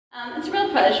It's a real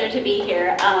pleasure to be here.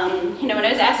 When I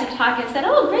was asked to talk, I said,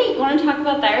 oh great, you want to talk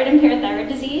about thyroid and parathyroid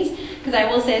disease? Because I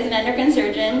will say as an endocrine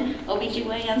surgeon,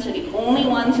 OB-GYNs are the only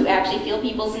ones who actually feel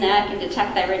people's neck and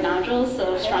detect thyroid nodules,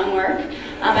 so strong work.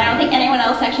 I don't think anyone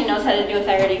else actually knows how to do a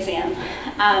thyroid exam.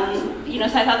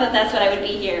 So I thought that that's what I would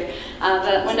be here.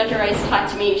 But when Dr. Rice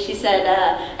talked to me, she said,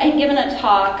 I had given a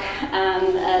talk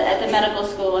at the medical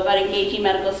school about engaging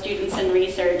medical students in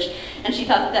research, and she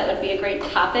thought that that would be a great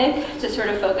topic to sort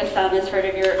of focus on as part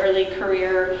of your early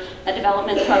career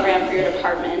development program for your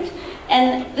department.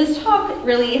 And this talk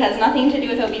really has nothing to do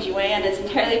with OB-GYN, it's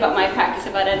entirely about my practice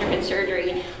about endocrine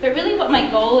surgery. But really what my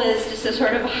goal is just to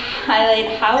sort of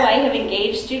highlight how I have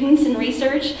engaged students in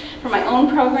research for my own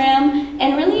program,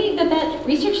 and really that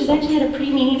research has actually had a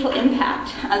pretty meaningful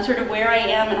impact on sort of where I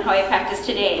am and how I practice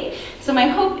today. So my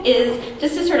hope is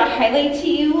just to sort of highlight to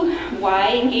you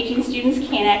why engaging students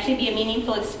can actually be a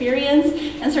meaningful experience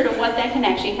and sort of what that can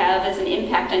actually have as an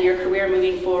impact on your career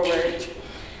moving forward.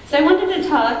 So I wanted to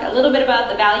talk a little bit about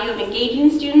the value of engaging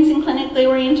students in clinically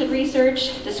oriented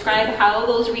research, describe how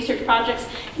those research projects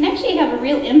can actually have a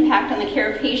real impact on the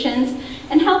care of patients,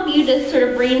 and help you to sort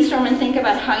of brainstorm and think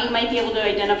about how you might be able to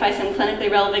identify some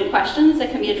clinically relevant questions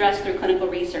that can be addressed through clinical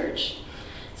research.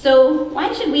 So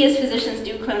why should we as physicians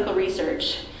do clinical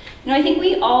research? I think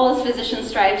we all as physicians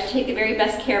strive to take the very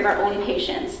best care of our own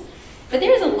patients. But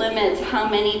there's a limit to how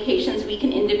many patients we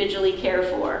can individually care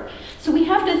for. So we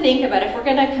have to think about if we're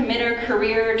going to commit our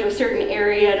career to a certain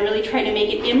area and really try to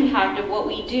make an impact of what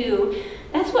we do,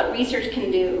 that's what research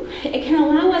can do. It can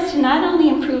allow us to not only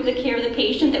improve the care of the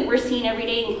patient that we're seeing every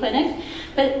day in clinic,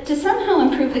 but to somehow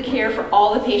improve the care for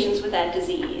all the patients with that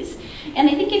disease. And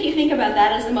I think if you think about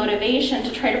that as the motivation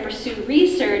to try to pursue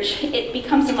research, it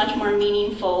becomes a much more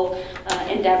meaningful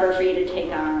endeavor for you to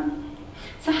take on.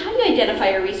 So how do you identify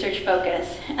your research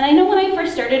focus? And I know when I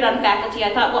first started on faculty,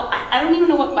 I thought, well, I don't even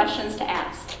know what questions to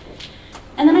ask.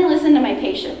 And then I listened to my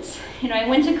patients. I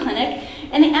went to clinic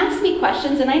and they asked me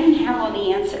questions and I didn't have all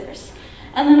the answers.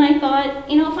 And then I thought,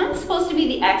 if I'm supposed to be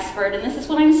the expert and this is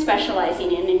what I'm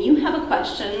specializing in, and you have a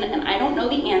question and I don't know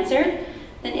the answer,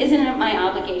 then isn't it my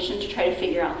obligation to try to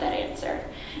figure out that answer?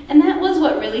 And that was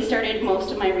what really started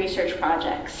most of my research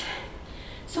projects.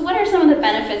 So what are some of the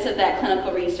benefits of that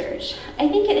clinical research? I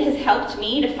think it has helped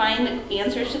me to find the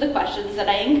answers to the questions that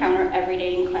I encounter every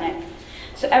day in clinic.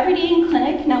 So every day in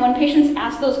clinic, now when patients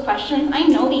ask those questions, I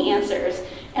know the answers.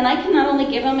 And I can not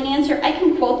only give them an answer, I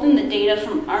can quote them the data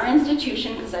from our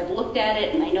institution because I've looked at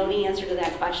it and I know the answer to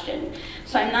that question.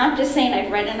 So I'm not just saying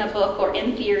I've read in a book or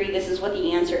in theory this is what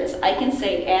the answer is. I can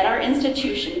say at our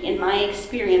institution, in my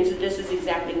experience, this is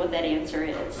exactly what that answer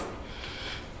is.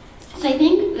 So I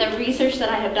think the research that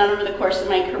I have done over the course of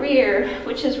my career,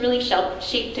 which has really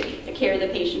shaped the care of the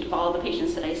patient, of all the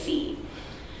patients that I see.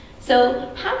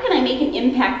 So how can I make an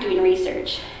impact doing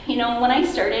research? When I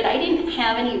started, I didn't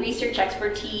have any research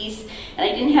expertise, and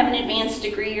I didn't have an advanced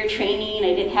degree or training,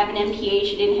 I didn't have an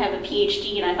MPH, I didn't have a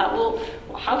PhD, and I thought,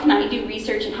 well, how can I do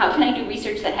research, and how can I do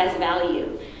research that has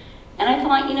value? And I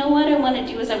thought, what I want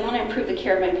to do is I want to improve the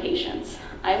care of my patients.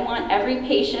 I want every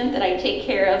patient that I take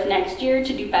care of next year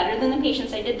to do better than the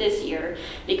patients I did this year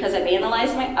because I've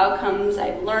analyzed my outcomes,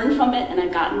 I've learned from it, and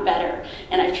I've gotten better,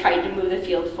 and I've tried to move the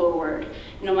field forward.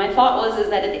 My thought was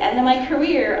that at the end of my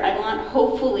career, I want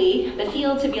hopefully the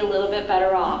field to be a little bit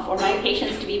better off, or my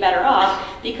patients to be better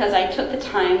off because I took the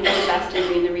time to invest in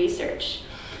doing the research.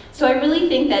 So I really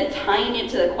think that tying it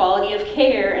to the quality of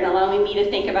care and allowing me to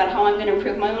think about how I'm going to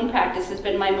improve my own practice has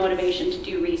been my motivation to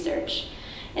do research.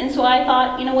 And so I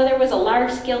thought, whether it was a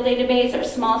large-scale database or a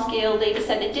small-scale data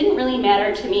set, it didn't really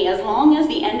matter to me as long as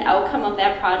the end outcome of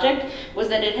that project was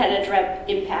that it had a direct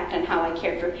impact on how I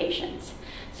cared for patients.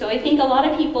 So I think a lot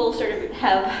of people sort of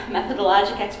have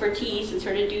methodologic expertise and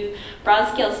sort of do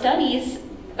broad-scale studies,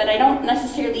 but I don't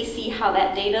necessarily see how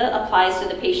that data applies to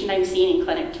the patient I'm seeing in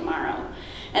clinic tomorrow.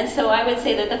 And so I would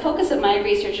say that the focus of my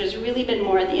research has really been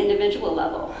more at the individual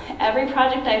level. Every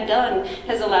project I've done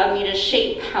has allowed me to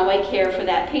shape how I care for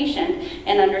that patient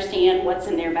and understand what's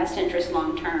in their best interest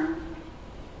long term.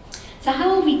 So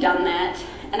how have we done that?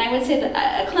 And I would say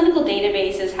that a clinical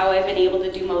database is how I've been able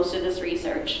to do most of this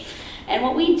research. And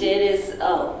what we did is,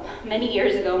 many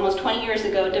years ago, almost 20 years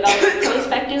ago, developed a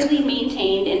prospectively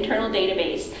maintained internal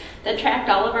database that tracked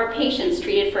all of our patients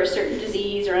treated for a certain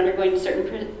disease or undergoing a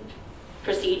certain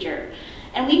procedure.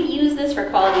 And we've used this for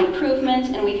quality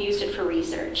improvement, and we've used it for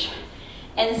research.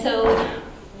 And so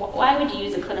why would you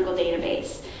use a clinical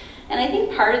database? And I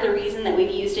think part of the reason that we've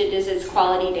used it is its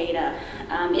quality data.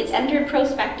 It's entered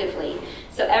prospectively.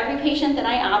 So every patient that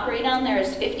I operate on,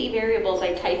 there's 50 variables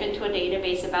I type into a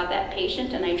database about that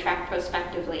patient and I track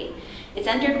prospectively. It's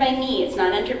entered by me, it's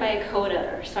not entered by a code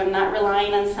editor, so I'm not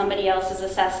relying on somebody else's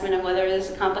assessment of whether there's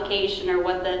a complication or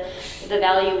what the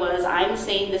value was. I'm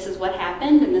saying this is what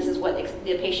happened and this is what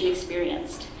the patient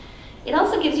experienced. It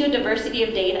also gives you a diversity of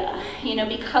data.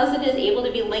 Because it is able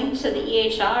to be linked to the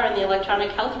EHR and the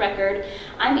electronic health record,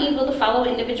 I'm able to follow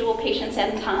individual patients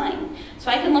in time. So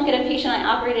I can look at a patient I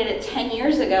operated at 10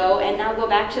 years ago and now go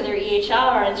back to their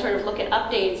EHR and sort of look at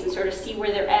updates and sort of see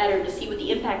where they're at or to see what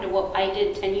the impact of what I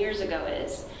did 10 years ago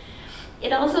is.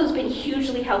 It also has been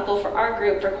hugely helpful for our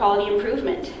group for quality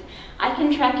improvement. I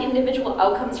can track individual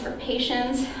outcomes for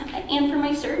patients and for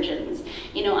my surgeons.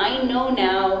 I know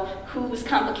now whose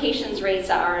complications rates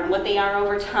are and what they are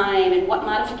over time and what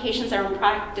modifications are in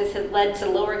practice have led to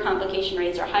lower complication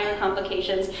rates or higher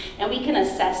complications, and we can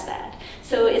assess that.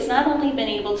 So it's not only been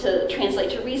able to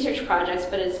translate to research projects,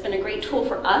 but it's been a great tool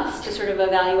for us to sort of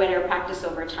evaluate our practice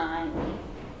over time.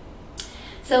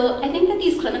 So I think that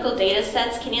these clinical data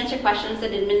sets can answer questions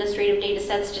that administrative data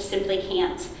sets just simply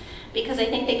can't, because I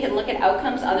think they can look at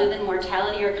outcomes other than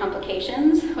mortality or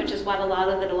complications, which is what a lot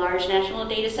of the large national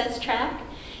data sets track.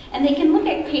 And they can look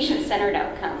at patient-centered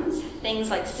outcomes, things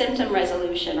like symptom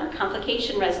resolution or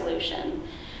complication resolution.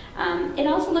 It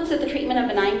also looks at the treatment of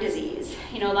benign disease.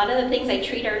 A lot of the things I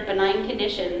treat are benign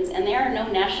conditions, and there are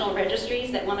no national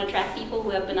registries that want to track people who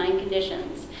have benign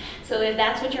conditions. So if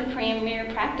that's what your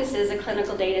primary practice is, a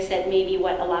clinical data set may be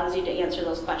what allows you to answer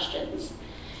those questions.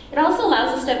 It also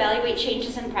allows us to evaluate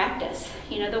changes in practice.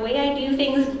 The way I do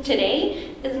things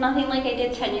today is nothing like I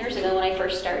did 10 years ago when I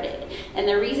first started. And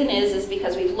the reason is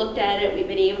because we've looked at it, we've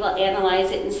been able to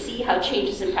analyze it and see how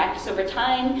changes in practice over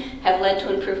time have led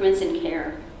to improvements in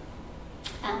care.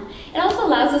 It also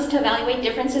allows us to evaluate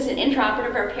differences in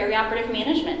intraoperative or perioperative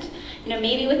management.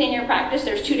 Maybe within your practice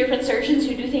there's two different surgeons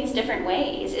who do things different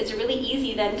ways. It's really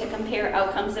easy then to compare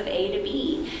outcomes of A to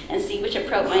B and see which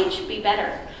approach might be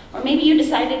better. Or maybe you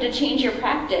decided to change your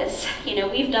practice.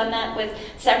 We've done that with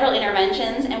several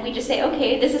interventions, and we just say,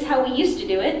 okay, this is how we used to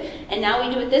do it, and now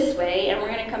we do it this way, and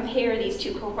we're going to compare these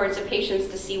two cohorts of patients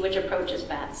to see which approach is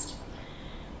best.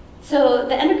 So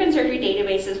the endocrine surgery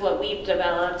database is what we've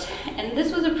developed, and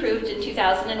this was approved in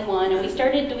 2001, and we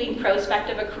started doing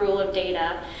prospective accrual of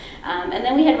data, and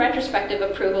then we had retrospective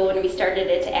approval when we started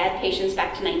it to add patients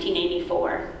back to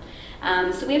 1984.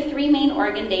 So we have 3 main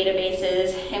organ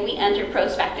databases, and we enter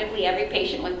prospectively every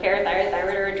patient with parathyroid,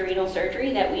 thyroid, or adrenal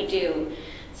surgery that we do.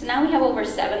 So now we have over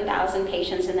 7,000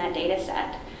 patients in that data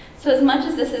set. So as much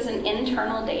as this is an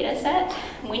internal data set,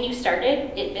 when you start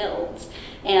it, it builds.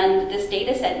 And this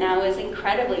data set now is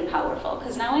incredibly powerful,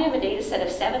 because now I have a data set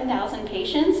of 7,000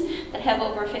 patients that have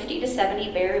over 50 to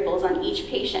 70 variables on each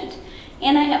patient.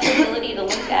 And I have the ability to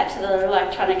link that to the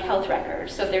electronic health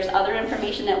record. So if there's other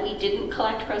information that we didn't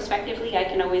collect prospectively, I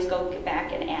can always go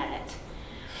back and add it.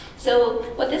 So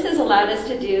what this has allowed us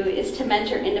to do is to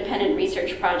mentor independent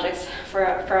research projects for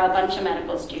a bunch of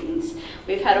medical students.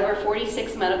 We've had over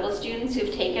 46 medical students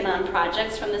who've taken on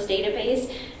projects from this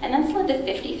database, and that's led to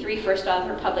 53 first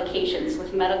author publications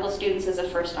with medical students as a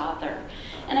first author.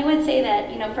 And I would say that,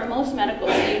 for most medical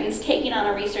students, taking on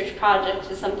a research project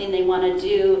is something they want to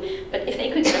do, but if they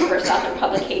could get a first author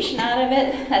publication out of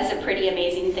it, that's a pretty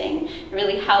amazing thing. It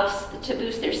really helps to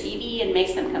boost their CV and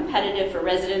makes them competitive for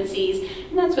residencies,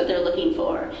 and that's what they're looking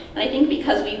for. And I think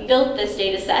because we've built this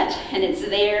data set, and it's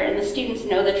there, and the students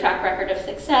know the track record of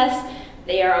success,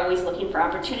 they are always looking for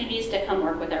opportunities to come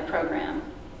work with our program.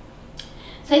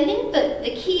 So I think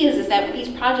the key is that these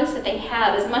projects that they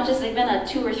have, as much as they've been a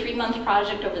 2 or 3 month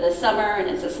project over the summer and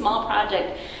it's a small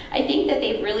project, I think that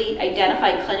they've really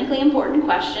identified clinically important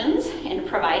questions and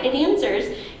provided answers,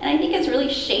 and I think it's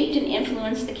really shaped and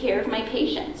influenced the care of my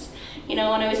patients. When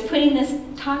I was putting this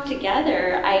talk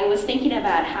together, I was thinking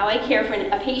about how I care for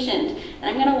a patient, and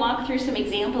I'm going to walk through some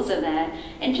examples of that,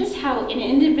 and just how in an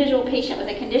individual patient with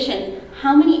a condition,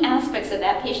 how many aspects of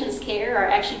that patient's care are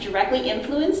actually directly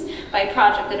influenced by a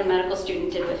project that a medical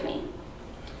student did with me.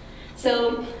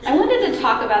 So I wanted to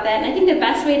talk about that, and I think the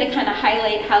best way to kind of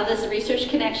highlight how this research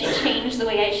can actually change the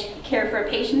way I care for a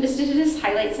patient is to just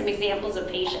highlight some examples of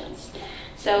patients.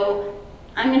 So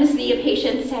I'm going to see a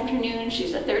patient this afternoon.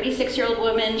 She's a 36-year-old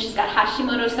woman. She's got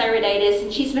Hashimoto's thyroiditis,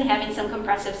 and she's been having some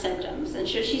compressive symptoms. And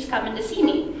so she's coming to see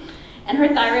me. And her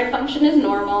thyroid function is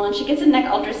normal, and she gets a neck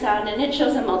ultrasound, and it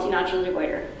shows a multinodular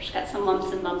goiter. She's got some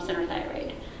lumps and bumps in her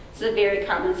thyroid. This is a very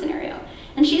common scenario.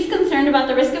 And she's concerned about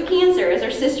the risk of cancer, as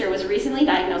her sister was recently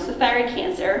diagnosed with thyroid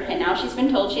cancer, and now she's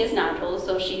been told she has nodules,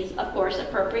 so she's, of course,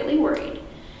 appropriately worried.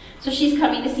 So she's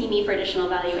coming to see me for additional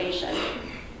evaluation.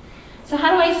 So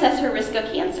how do I assess her risk of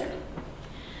cancer?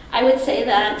 I would say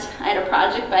that I had a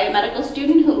project by a medical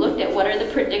student who looked at what are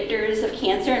the predictors of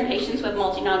cancer in patients with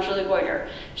multinodular goiter.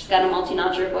 She's got a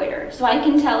multinodular goiter. So I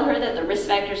can tell her that the risk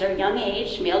factors are young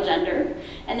age, male gender,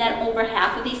 and that over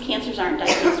half of these cancers aren't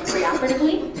diagnosed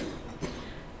preoperatively.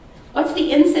 What's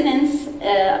the incidence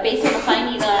based on the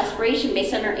fine needle aspiration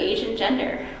based on her age and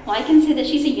gender? Well, I can say that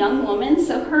she's a young woman,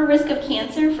 so her risk of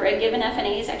cancer for a given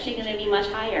FNA is actually going to be much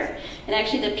higher. And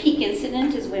actually the peak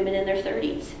incident is women in their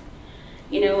 30s.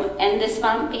 And this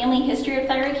family history of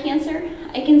thyroid cancer,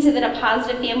 I can say that a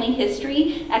positive family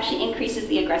history actually increases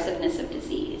the aggressiveness of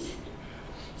disease.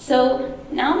 So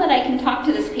now that I can talk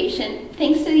to this patient,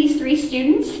 thanks to these 3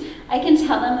 students, I can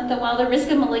tell them that while the risk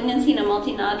of malignancy in a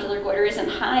multinodular goiter isn't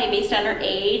high based on her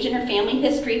age and her family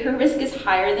history, her risk is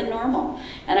higher than normal.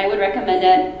 And I would recommend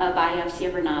a biopsy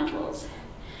of her nodules.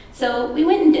 So we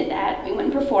went and did that. We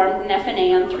went and performed an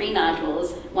FNA on 3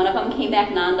 nodules. One of them came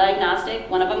back non-diagnostic,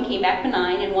 one of them came back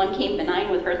benign, and one came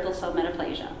benign with Hürthle cell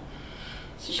metaplasia.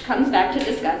 So she comes back to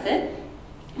discuss it.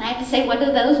 And I have to say, what do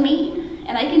those mean?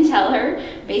 And I can tell her,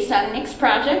 based on Nick's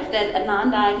project, that a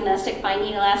non-diagnostic fine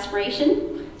needle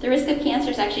aspiration, the risk of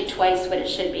cancer is actually twice what it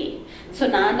should be. So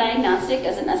non-diagnostic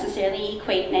doesn't necessarily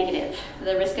equate negative.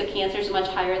 The risk of cancer is much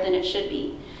higher than it should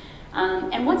be.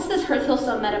 And what's this Hürthle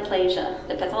cell metaplasia?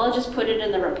 The pathologist put it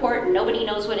in the report and nobody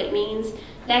knows what it means.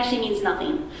 It actually means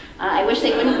nothing. I wish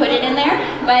they wouldn't put it in there,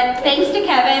 but thanks to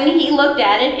Kevin, he looked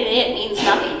at it and it means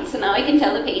nothing. So now I can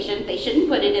tell the patient they shouldn't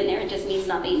put it in there, it just means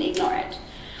nothing, ignore it.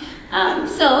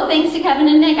 So thanks to Kevin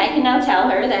and Nick, I can now tell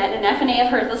her that an FNA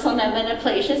of Hürthle cell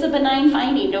metaplasia is a benign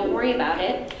finding, don't worry about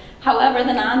it. However,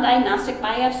 the non-diagnostic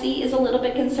biopsy is a little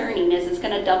bit concerning as it's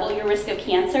going to double your risk of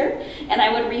cancer, and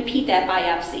I would repeat that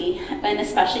biopsy. And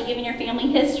especially given your family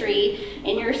history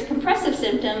and your compressive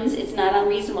symptoms, it's not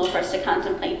unreasonable for us to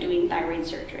contemplate doing thyroid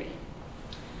surgery.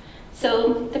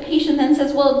 So the patient then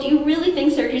says, well, do you really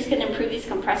think surgery is going to improve these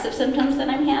compressive symptoms that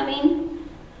I'm having?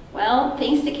 Well,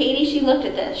 thanks to Katie, she looked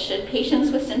at this. Should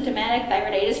patients with symptomatic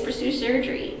thyroiditis pursue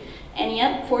surgery? And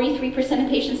yet, 43% of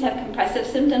patients have compressive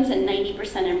symptoms and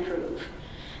 90% improve.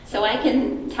 So I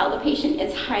can tell the patient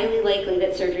it's highly likely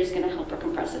that surgery is going to help her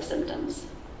compressive symptoms.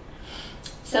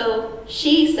 So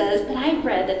she says, but I've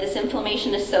read that this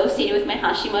inflammation associated with my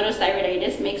Hashimoto's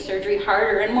thyroiditis makes surgery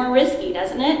harder and more risky,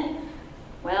 doesn't it?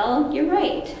 Well, you're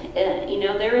right.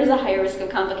 There is a higher risk of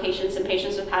complications in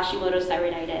patients with Hashimoto's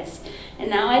thyroiditis.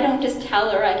 And now I don't just tell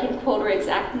her, I can quote her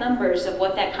exact numbers of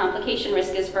what that complication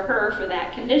risk is for her for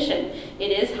that condition.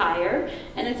 It is higher,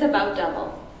 and it's about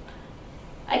double.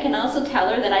 I can also tell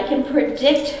her that I can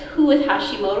predict who with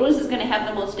Hashimoto's is going to have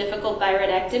the most difficult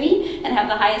thyroidectomy and have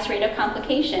the highest rate of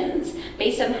complications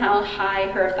based on how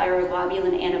high her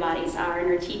thyroglobulin antibodies are and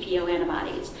her TPO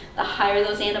antibodies. The higher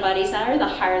those antibodies are, the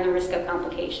higher the risk of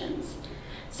complications.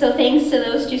 So thanks to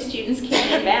those 2 students, Katie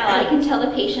and Val, I can tell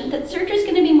the patient that surgery is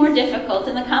going to be more difficult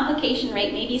and the complication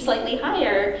rate may be slightly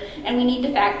higher, and we need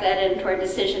to factor that into our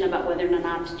decision about whether or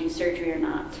not to do surgery or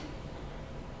not.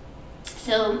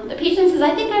 So the patient says,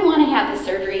 I think I want to have this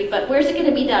surgery, but where's it going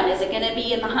to be done? Is it going to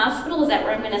be in the hospital? Is that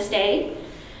where I'm going to stay?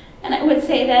 And I would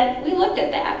say that we looked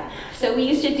at that. So we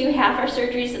used to do half our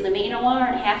surgeries in the main OR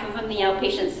and half of them in the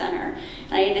outpatient center.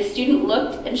 And I had a student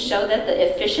looked and showed that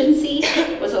the efficiency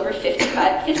was over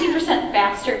 50%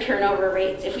 faster turnover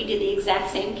rates if we did the exact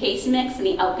same case mix in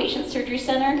the outpatient surgery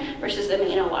center versus the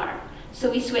main OR. So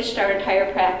we switched our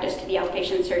entire practice to the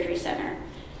outpatient surgery center.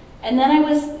 And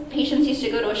then patients used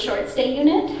to go to a short stay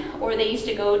unit, or they used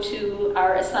to go to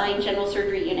our assigned general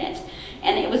surgery unit.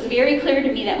 And it was very clear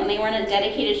to me that when they were in a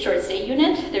dedicated short stay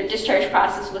unit, their discharge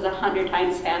process was 100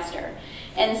 times faster.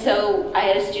 And so I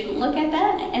had a student look at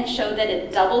that and show that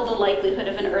it doubled the likelihood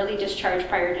of an early discharge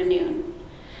prior to noon.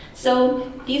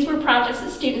 So these were projects that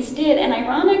students did, and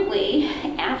ironically,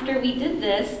 after we did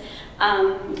this,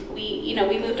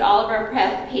 we moved all of our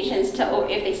patients to,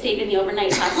 if they stayed in the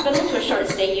overnight hospital, to a short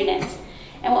stay unit.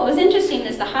 And what was interesting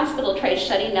is the hospital tried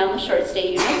shutting down the short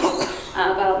stay unit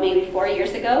about maybe 4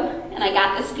 years ago. And I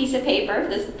got this piece of paper,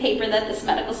 that this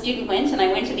medical student went, and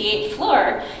I went to the 8th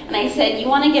floor, and I said, you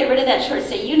want to get rid of that short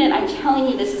stay unit? I'm telling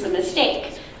you this is a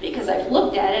mistake. Because I've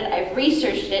looked at it, I've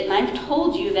researched it, and I've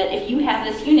told you that if you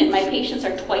have this unit, my patients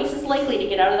are twice as likely to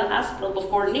get out of the hospital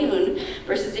before noon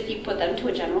versus if you put them to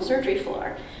a general surgery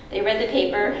floor. They read the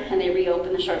paper and they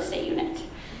reopened the short stay unit.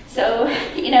 So,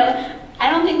 I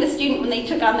don't think the student, when they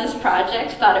took on this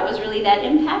project, thought it was really that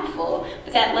impactful,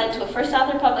 but that led to a first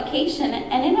author publication,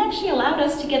 and it actually allowed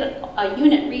us to get a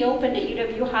unit reopened at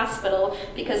UW Hospital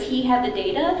because he had the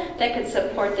data that could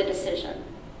support the decision.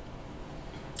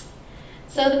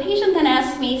 So the patient then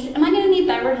asked me, am I going to need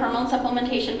thyroid hormone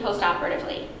supplementation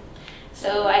post-operatively?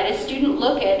 So I had a student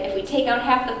look at, if we take out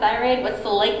half the thyroid, what's the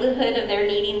likelihood of their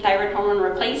needing thyroid hormone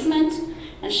replacement?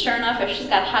 And sure enough, if she's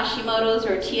got Hashimoto's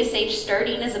or TSH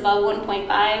starting is above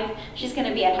 1.5, she's going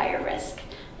to be at higher risk.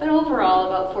 But overall,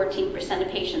 about 14% of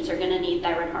patients are going to need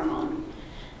thyroid hormone.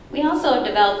 We also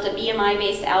developed a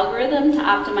BMI-based algorithm to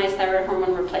optimize thyroid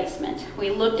hormone replacement. We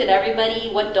looked at everybody,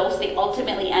 what dose they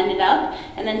ultimately ended up,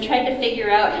 and then tried to figure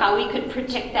out how we could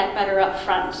predict that better up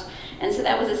front. And so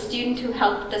that was a student who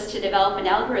helped us to develop an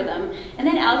algorithm, and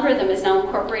that algorithm is now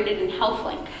incorporated in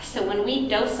HealthLink. So when we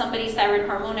dose somebody's thyroid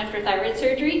hormone after thyroid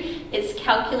surgery, it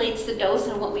calculates the dose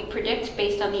and what we predict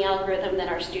based on the algorithm that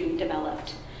our student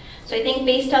developed. So I think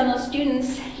based on those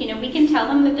students, we can tell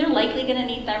them that they're likely going to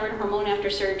need thyroid hormone after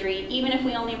surgery, even if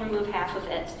we only remove half of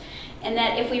it. And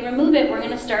that if we remove it, we're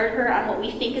going to start her on what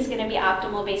we think is going to be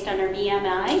optimal based on her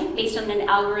BMI, based on an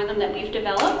algorithm that we've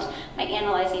developed by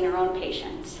analyzing our own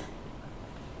patients.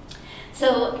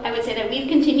 So I would say that we've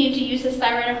continued to use this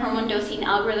thyroid hormone dosing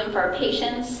algorithm for our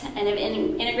patients and have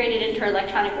integrated into our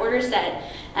electronic order set.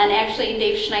 And actually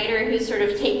Dave Schneider, who's sort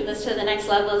of taken this to the next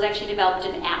level, has actually developed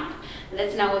an app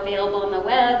that's now available on the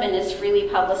web and is freely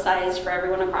publicized for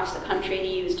everyone across the country to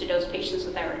use to dose patients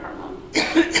with thyroid hormone.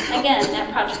 Again,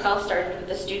 that project all started with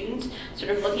the student,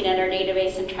 sort of looking at our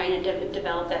database and trying to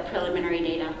develop that preliminary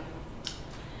data.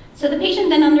 So the patient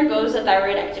then undergoes a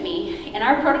thyroidectomy, and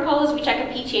our protocol is we check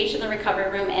a PTH in the recovery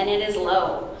room, and it is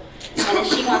low. And then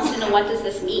she wants to know, what does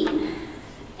this mean?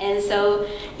 And so,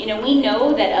 we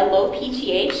know that a low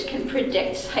PTH can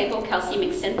predict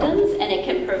hypocalcemic symptoms, and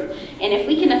and if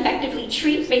we can effectively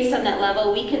treat based on that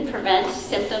level, we can prevent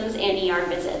symptoms and ER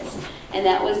visits. And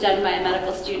that was done by a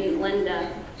medical student,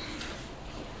 Linda.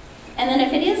 And then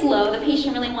if it is low, the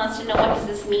patient really wants to know, what does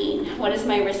this mean? What is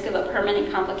my risk of a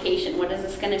permanent complication? What is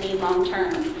this going to mean long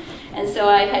term? And so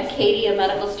I had Katie, a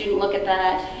medical student, look at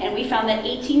that, and we found that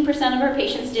 18% of our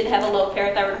patients did have a low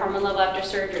parathyroid hormone level after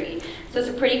surgery. So it's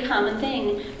a pretty common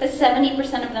thing, but 70%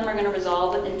 of them are going to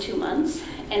resolve within 2 months,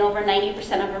 and over 90%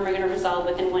 of them are going to resolve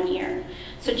within 1 year.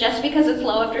 So just because it's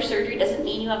low after surgery doesn't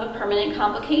mean you have a permanent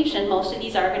complication. Most of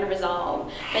these are going to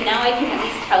resolve. But now I can at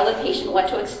least tell the patient what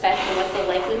to expect and what's the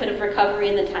likelihood of recovery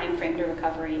and the time frame to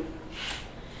recovery.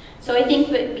 So I think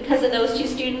that because of those two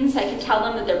students, I can tell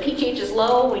them that their PTH is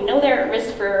low. We know they're at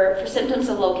risk for symptoms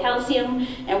of low calcium,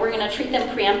 and we're going to treat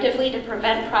them preemptively to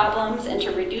prevent problems and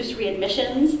to reduce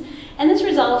readmissions. And this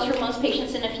resolves for most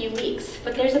patients in a few weeks,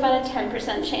 but there's about a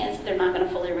 10% chance that they're not going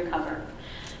to fully recover.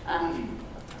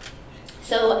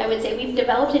 So I would say we've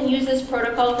developed and used this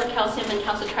protocol for calcium and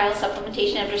calcitriol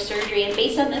supplementation after surgery, and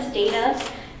based on this data,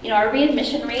 our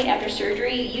readmission rate after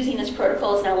surgery using this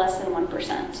protocol is now less than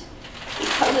 1%.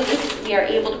 Because of this, we are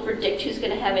able to predict who's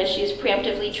going to have issues,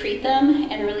 preemptively treat them,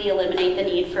 and really eliminate the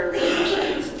need for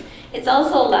readmissions. It's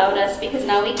also allowed us, because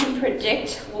now we can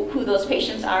predict who those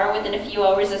patients are within a few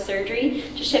hours of surgery,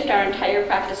 to shift our entire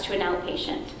practice to an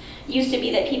outpatient. It used to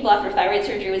be that people after thyroid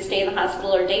surgery would stay in the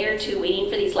hospital a day or two waiting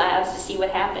for these labs to see what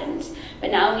happens.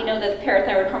 But now we know that the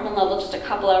parathyroid hormone level just a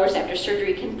couple hours after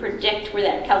surgery can predict where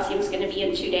that calcium is going to be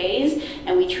in 2 days,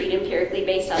 and we treat empirically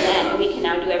based on that, and we can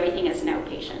now do everything as an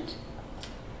outpatient.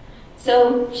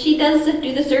 So she does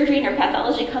do the surgery, and her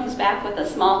pathology comes back with a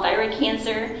small thyroid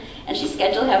cancer, and she's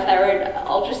scheduled to have thyroid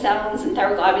ultrasounds and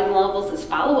thyroglobulin levels as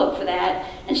follow-up for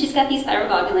that, and she's got these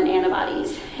thyroglobulin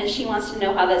antibodies, and she wants to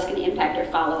know how that's going to impact her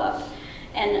follow-up.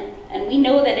 And we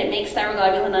know that it makes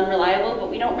thyroglobulin unreliable, but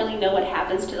we don't really know what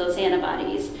happens to those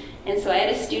antibodies. And so I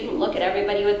had a student look at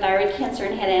everybody with thyroid cancer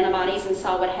and had antibodies and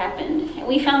saw what happened. And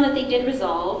we found that they did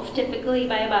resolve, typically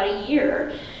by about a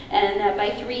year, and that by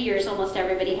 3 years almost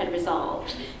everybody had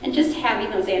resolved. And just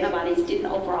having those antibodies didn't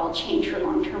overall change her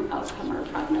long-term outcome or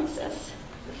prognosis.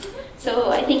 So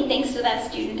I think thanks to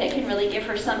that student, I can really give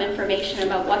her some information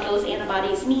about what those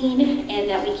antibodies mean and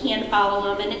that we can follow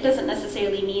them. And it doesn't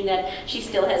necessarily mean that she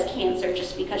still has cancer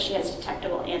just because she has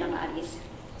detectable antibodies.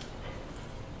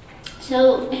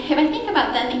 So if I think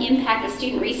about then the impact of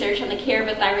student research on the care of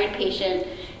a thyroid patient,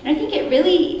 and I think it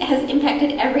really has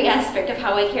impacted every aspect of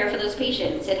how I care for those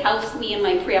patients. It helps me in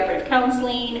my preoperative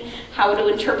counseling, how to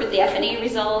interpret the FNA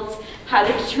results, how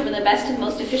to determine the best and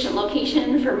most efficient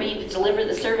location for me to deliver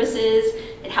the services.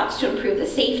 It helps to improve the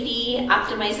safety,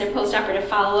 optimize their postoperative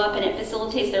follow-up, and it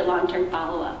facilitates their long-term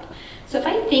follow-up. So if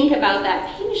I think about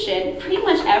that patient, pretty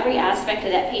much every aspect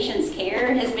of that patient's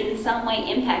care has been in some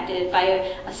way impacted by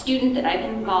a student that I've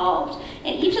involved.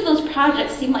 And each of those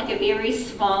projects seem like a very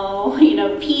small,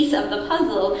 piece of the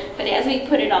puzzle, but as we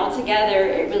put it all together,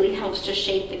 it really helps to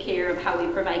shape the care of how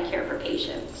we provide care for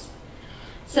patients.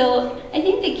 So I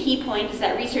think the key point is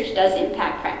that research does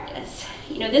impact practice.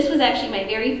 You know, this was actually my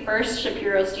very first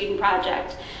Shapiro student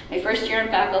project. My first year on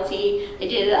faculty, I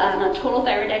did a total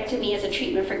thyroidectomy as a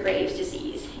treatment for Graves'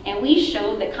 disease. And we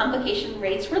showed that complication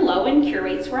rates were low and cure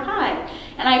rates were high.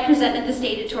 And I presented this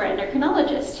data to our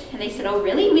endocrinologist. And they said, oh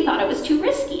really? We thought it was too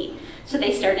risky. So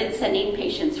they started sending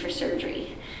patients for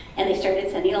surgery. And they started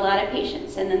sending a lot of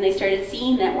patients. And then they started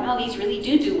seeing that, wow, these really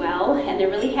do well, and they're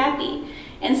really happy.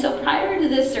 And so prior to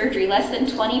this surgery, less than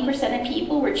 20% of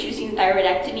people were choosing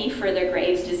thyroidectomy for their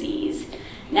Graves' disease.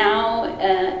 Now,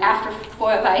 after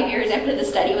 4 or 5 years after the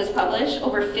study was published,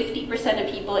 over 50%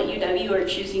 of people at UW are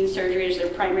choosing surgery as their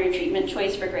primary treatment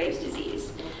choice for Graves'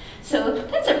 disease. So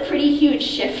that's a pretty huge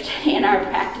shift in our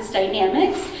practice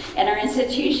dynamics and our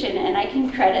institution, and I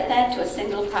can credit that to a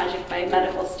single project by a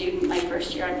medical student my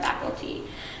first year on faculty.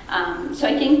 So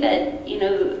I think that, you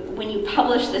know, when you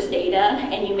publish this data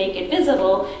and you make it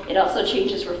visible, it also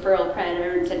changes referral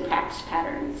patterns and practice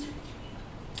patterns.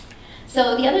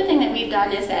 So the other thing that we've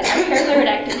done is that our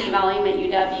parathyroidectomy volume at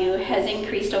UW has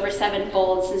increased over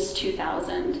 7-fold since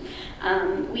 2000.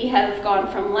 We have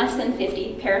gone from less than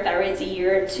 50 parathyroids a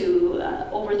year to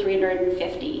over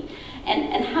 350.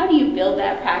 And how do you build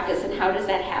that practice, and how does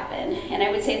that happen? And I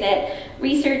would say that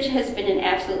research has been an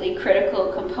absolutely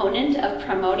critical component of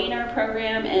promoting our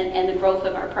program and the growth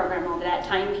of our program over that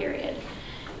time period.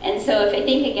 And so if I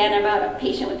think again about a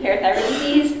patient with parathyroid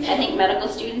disease, I think medical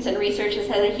students and research has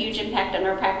had a huge impact on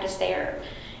our practice there.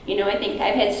 You know, I think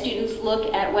I've had students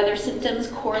look at whether symptoms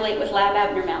correlate with lab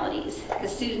abnormalities.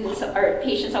 Because students or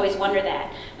patients always wonder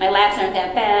that. My labs aren't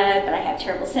that bad, but I have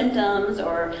terrible symptoms,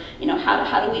 or, you know,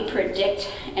 how do we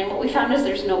predict? And what we found is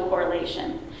there's no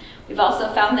correlation. We've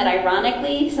also found that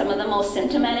ironically, some of the most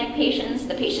symptomatic patients,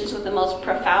 the patients with the most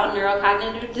profound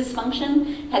neurocognitive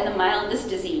dysfunction, had the mildest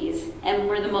disease and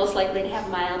were the most likely to have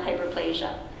mild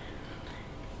hyperplasia.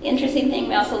 The interesting thing,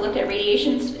 we also looked at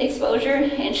radiation exposure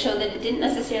and showed that it didn't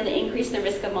necessarily increase the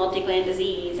risk of multi-gland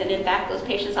disease, and in fact those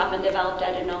patients often developed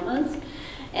adenomas.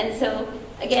 And so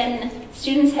again,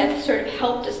 students have sort of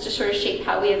helped us to sort of shape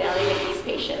how we evaluate these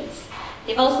patients.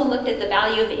 They've also looked at the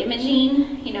value of the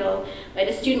imaging. You know, we had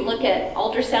a student look at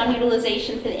ultrasound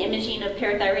utilization for the imaging of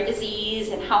parathyroid disease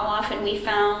and how often we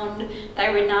found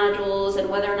thyroid nodules and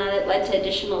whether or not it led to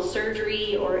additional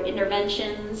surgery or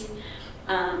interventions.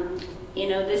 You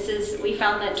know, we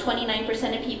found that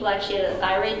 29% of people actually had a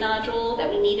thyroid nodule that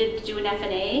we needed to do an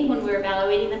FNA when we were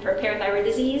evaluating them for parathyroid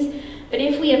disease. But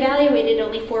if we evaluated,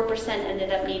 only 4%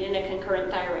 ended up needing a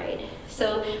concurrent thyroid.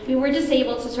 So we were just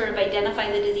able to sort of identify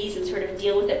the disease and sort of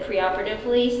deal with it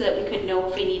preoperatively so that we could know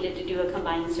if we needed to do a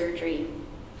combined surgery.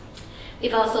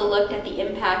 We've also looked at the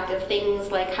impact of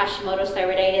things like Hashimoto's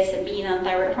thyroiditis and being on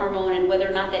thyroid hormone and whether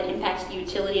or not that impacts the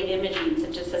utility of imaging,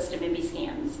 such as system MB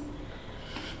scans.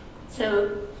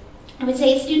 So I would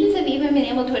say students have even been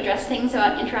able to address things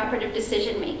about intraoperative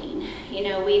decision making. You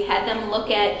know, we've had them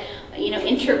look at, you know,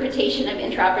 interpretation of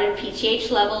intraoperative PTH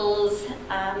levels,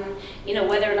 you know,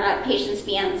 whether or not patients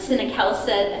beyond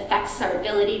cinacalcet affects our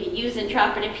ability to use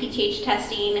intraoperative PTH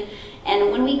testing. And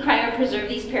when we cryopreserve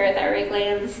these parathyroid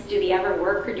glands, do they ever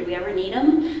work or do we ever need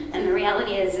them? And the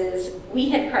reality is we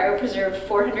had cryopreserved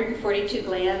 442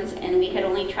 glands and we had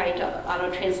only tried to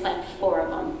auto-transplant 4 of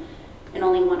them, and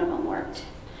only 1 of them worked.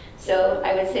 So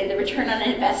I would say the return on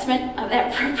investment of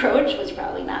that approach was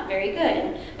probably not very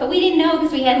good. But we didn't know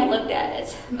because we hadn't looked at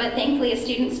it. But thankfully a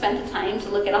student spent the time to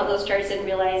look at all those charts and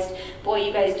realized, boy,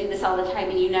 you guys do this all the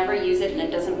time and you never use it and it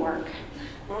doesn't work.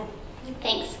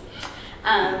 Thanks.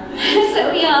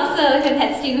 So we also have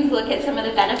had students look at some of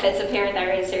the benefits of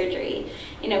parathyroid surgery.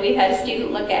 You know, we've had a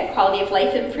student look at quality of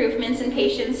life improvements in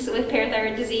patients with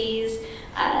parathyroid disease.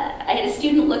 I had a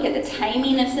student look at the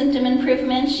timing of symptom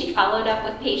improvements. She followed up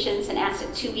with patients and asked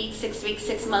at 2 weeks, 6 weeks,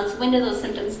 6 months, when do those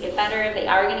symptoms get better, if they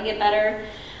are going to get better.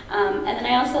 And then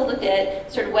I also looked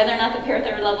at sort of whether or not the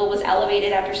parathyroid level was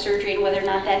elevated after surgery and whether or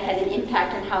not that had an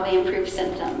impact on how they improved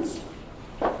symptoms.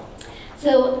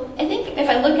 So I think if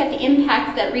I look at the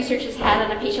impact that research has had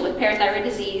on a patient with parathyroid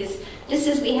disease, just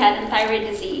as we had in thyroid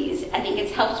disease, I think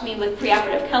it's helped me with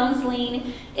preoperative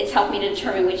counseling. It's helped me to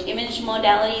determine which image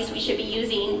modalities we should be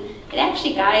using. It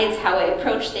actually guides how I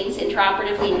approach things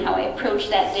intraoperatively and how I approach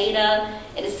that data.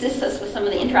 It assists us with some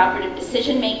of the intraoperative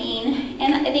decision making.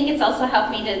 And I think it's also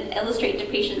helped me to illustrate to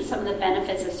patients some of the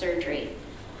benefits of surgery.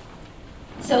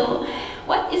 So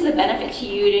what is the benefit to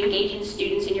you to engaging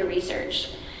students in your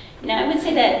research? Now, I would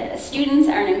say that students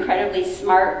are an incredibly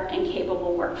smart and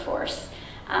capable workforce.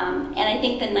 And I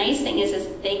think the nice thing is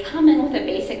they come in with a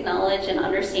basic knowledge and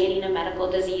understanding of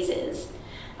medical diseases.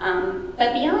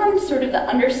 But beyond sort of the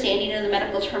understanding of the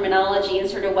medical terminology and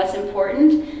sort of what's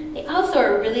important, they also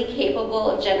are really capable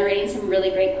of generating some really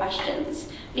great questions,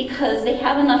 because they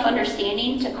have enough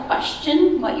understanding to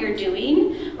question what you're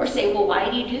doing or say, well, why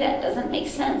do you do that? It doesn't make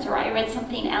sense, or I read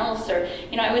something else, or,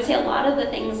 I would say a lot of the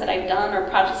things that I've done or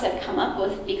projects I've come up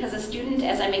with, because a student,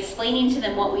 as I'm explaining to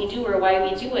them what we do or why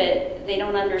we do it, they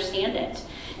don't understand it.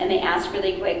 And they ask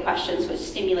really great questions, which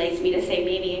stimulates me to say,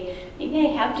 maybe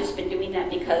I have just been doing that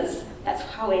because that's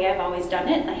how I've always done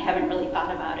it, and I haven't really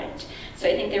thought about it. So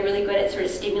I think they're really good at sort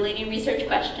of stimulating research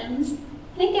questions.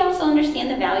 I think they also understand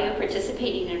the value of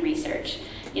participating in research.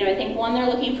 I think, one, they're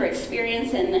looking for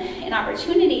experience and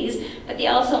opportunities, but they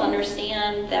also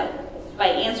understand that by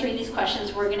answering these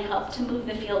questions, we're going to help to move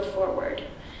the field forward.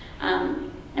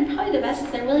 And probably the best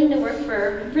is they're willing to work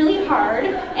for really hard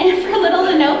and for little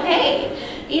to no pay.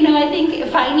 I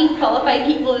think finding qualified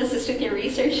people to assist with your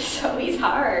research is always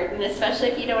hard, and especially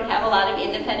if you don't have a lot of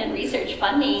independent research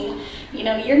funding,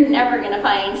 you're never going to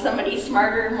find somebody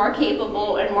smarter, more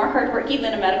capable, and more hardworking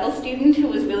than a medical student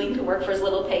who is willing to work for as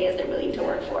little pay as they're willing to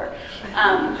work for.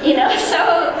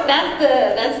 So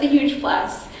that's the huge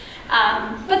plus.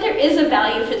 But there is a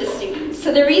value for the students.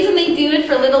 So the reason they do it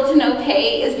for little to no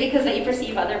pay is because they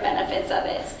perceive other benefits of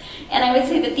it. And I would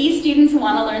say that these students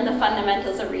want to learn the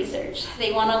fundamentals of research.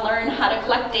 They want to learn how to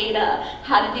collect data,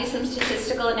 how to do some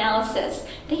statistical analysis.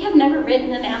 They have never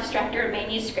written an abstract or a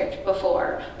manuscript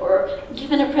before, or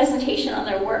given a presentation on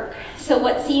their work. So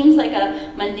what seems like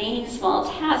a mundane small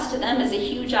task to them is a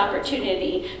huge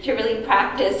opportunity to really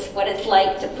practice what it's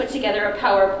like to put together a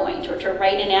PowerPoint, or to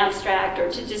write an abstract,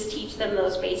 or to just teach them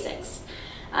those basics.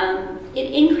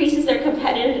 It increases their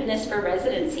competitiveness for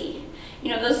residency.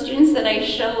 Those students that I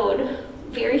showed,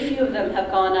 very few of them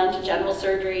have gone on to general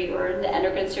surgery or into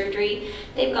endocrine surgery.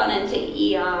 They've gone into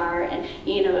ER and,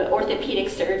 orthopedic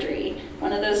surgery.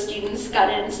 One of those students got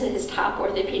into his top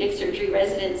orthopedic surgery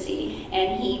residency,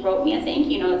 and he wrote me a thank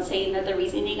you note saying that the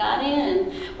reason he got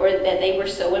in, or that they were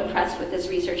so impressed with his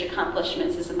research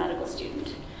accomplishments as a medical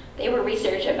student. They were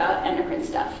research about endocrine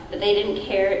stuff, but they didn't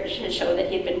care to show that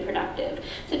he had been productive.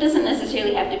 So it doesn't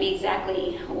necessarily have to be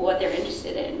exactly what they're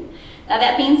interested in. Now,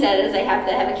 that being said, I have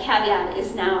to have a caveat,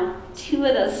 is now 2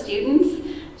 of those students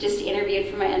just interviewed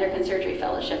for my endocrine surgery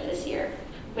fellowship this year,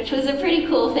 which was a pretty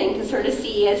cool thing to sort of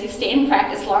see as you stay in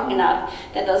practice long enough,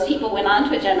 that those people went on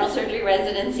to a general surgery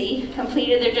residency,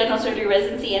 completed their general surgery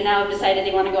residency, and now have decided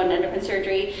they want to go into endocrine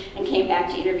surgery and came back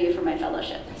to interview for my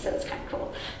fellowship. So it's kind of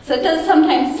cool. So it does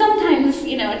sometimes,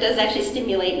 it does actually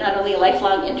stimulate not only a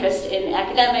lifelong interest in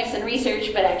academics and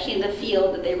research, but actually in the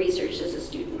field that they researched as a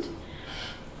student.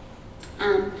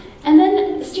 And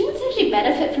then students actually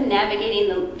benefit from navigating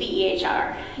the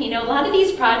EHR. A lot of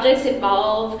these projects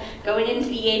involve going into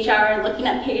the EHR and looking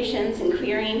at patients and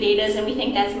querying data, and we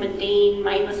think that's mundane,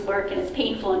 mindless work, and it's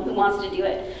painful, and who wants to do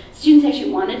it? Students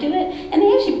actually want to do it, and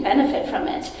they actually benefit from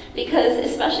it, because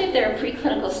especially if they're a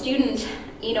preclinical student,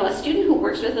 a student who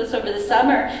works with us over the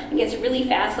summer and gets really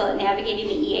facile at navigating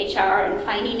the EHR and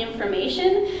finding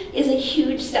information is a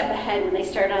huge step ahead when they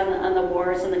start on the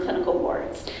wards and the clinical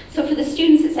wards. So for the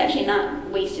students, it's actually not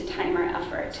wasted time or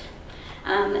effort.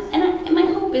 And my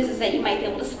hope is that you might be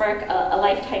able to spark a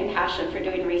lifetime passion for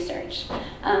doing research.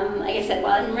 Like I said,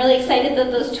 while I'm really excited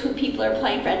that those 2 people are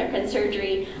applying for endocrine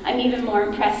surgery, I'm even more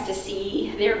impressed to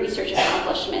see their research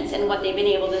accomplishments and what they've been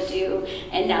able to do,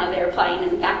 and now they're applying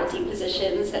in faculty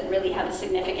positions that really have a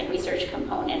significant research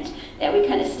component that we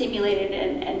kind of stimulated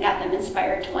and got them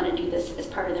inspired to want to do this as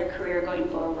part of their career going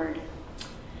forward.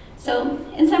 So,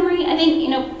 in summary, I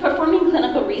think, performing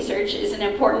clinical research is an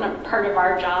important part of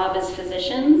our job as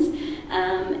physicians,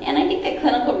 and I think that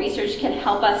clinical research can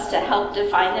help us to help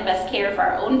define the best care for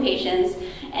our own patients,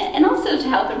 and also to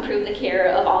help improve the care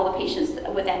of all the patients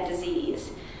with that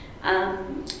disease.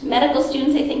 Medical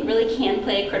students, I think, really can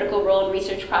play a critical role in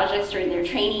research projects during their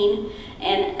training,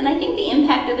 and I think the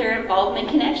impact of their involvement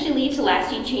can actually lead to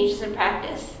lasting changes in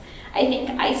practice. I think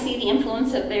I see the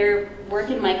influence of their work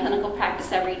in my clinical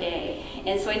practice every day.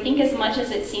 And so I think as much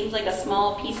as it seems like a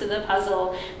small piece of the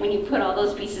puzzle, when you put all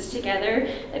those pieces together,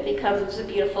 it becomes a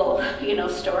beautiful,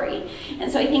 story.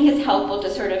 And so I think it's helpful to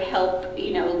sort of help,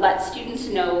 let students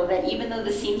know that even though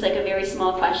this seems like a very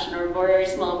small question or a very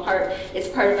small part, it's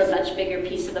part of a much bigger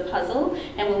piece of the puzzle.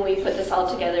 And when we put this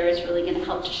all together, it's really going to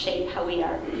help to shape how we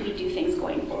do things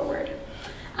going forward.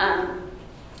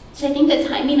 So I think the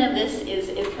timing of this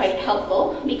is quite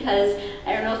helpful, because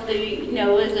I don't know if you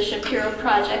know, as the Shapiro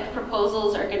project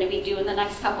proposals are going to be due in the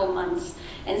next couple months.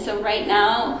 And so right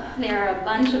now, there are a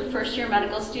bunch of first-year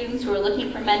medical students who are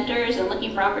looking for mentors and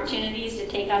looking for opportunities to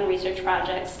take on research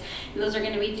projects. And those are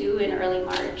going to be due in early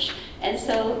March. And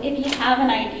so if you have an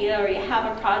idea or you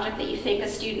have a project that you think a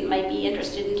student might be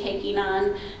interested in taking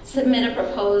on, submit a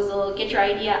proposal, get your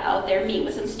idea out there, meet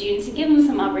with some students, and give them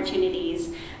some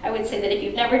opportunities. I would say that if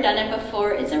you've never done it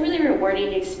before, it's a really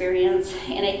rewarding experience,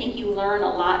 and I think you learn a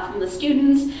lot from the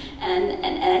students, and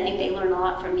I think they learn a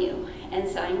lot from you. And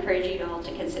so I encourage you all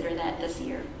to consider that this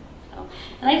year.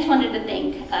 And I just wanted to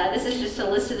thank, this is just a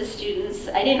list of the students.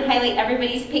 I didn't highlight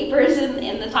everybody's papers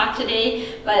in the talk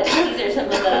today, but these are some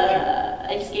of the,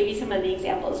 I just gave you some of the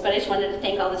examples, but I just wanted to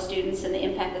thank all the students and the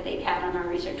impact that they've had on our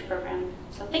research program.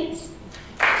 So thanks.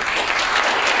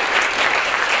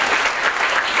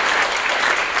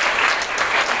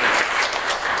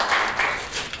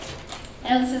 I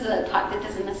know this is a talk that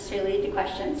doesn't necessarily lead to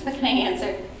questions. What can I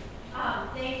answer?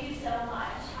 Thank you so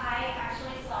much. I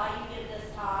actually saw you give this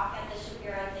talk at the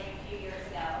Shapiro thing a few years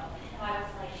ago, and I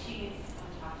was like, she needs to come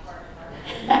talk to our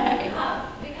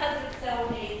department. Because it's so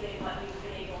amazing what you've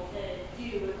been able to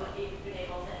do and what you've been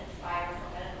able to inspire for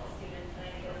medical students, and I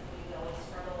think that's what we always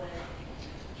struggle with.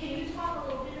 Can you talk a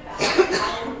little bit about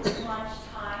how much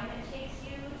time it takes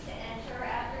you to enter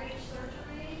after each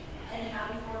surgery, and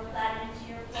how you work that into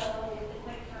your flow with the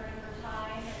quick turnover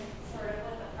time, and sort of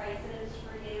what the price is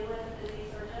for you as a busy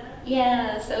surgeon?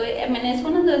 Yeah, so I mean, it's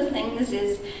one of those things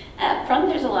is,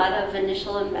 there's a lot of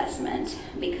initial investment,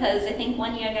 because I think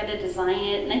one, you got to design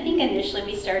it, and I think initially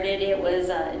we started, it was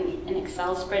an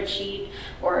Excel spreadsheet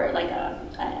or like a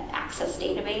Access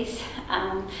database.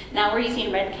 Now we're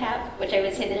using REDCap, which I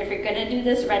would say that if you're going to do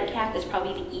this, REDCap is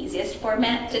probably the easiest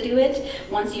format to do it.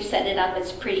 Once you set it up,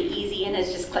 it's pretty easy, and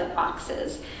it's just click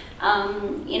boxes.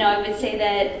 You know, I would say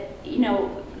that, you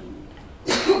know,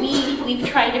 we've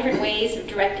tried different ways of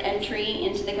direct entry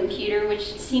into the computer,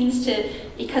 which seems to,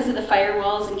 because of the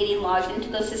firewalls and getting logged into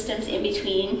those systems in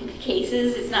between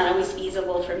cases, it's not always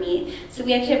feasible for me. So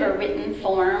we actually have a written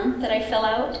form that I fill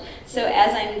out. So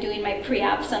as I'm doing my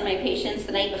pre-ops on my patients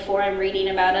the night before, I'm reading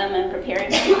about them and preparing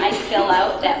them, I fill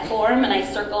out that form and I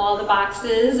circle all the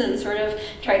boxes and sort of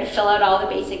try to fill out all the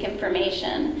basic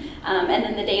information. And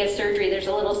then the day of surgery, there's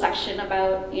a little section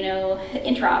about, you know,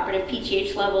 intraoperative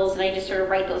PTH levels, and I just sort of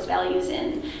write those values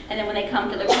in. And then when they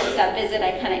come to the post-op visit,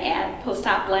 I kind of add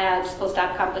post-op labs,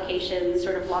 post-op complications,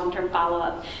 sort of long-term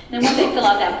follow-up. And then once I fill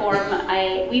out that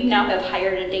form, we now have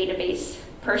hired a database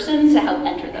person to help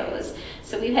enter those.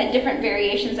 So we've had different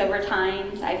variations over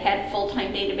time. I've had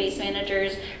full-time database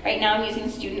managers. Right now I'm using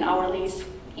student hourlies,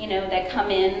 you know, that come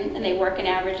in and they work an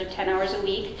average of 10 hours a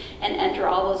week and enter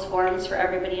all those forms for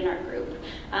everybody in our group.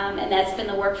 And that's been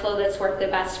the workflow that's worked the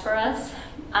best for us.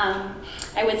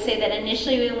 I would say that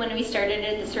initially when we started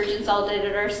it, the surgeons all did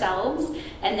it ourselves,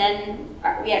 and then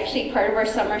we actually, part of our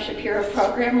summer Shapiro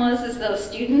program was those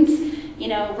students, you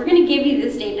know, we're going to give you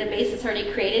this database that's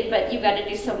already created, but you've got to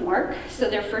do some work. So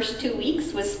their first 2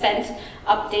 weeks was spent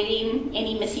updating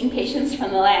any missing patients from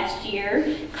the last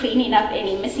year, cleaning up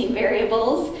any missing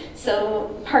variables.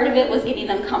 So part of it was getting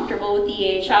them comfortable with the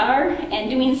EHR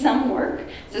and doing some work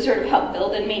to sort of help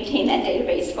build and maintain that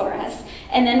database for us.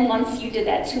 And then once you did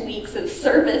that 2 weeks of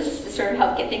service to sort of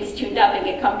help get things tuned up and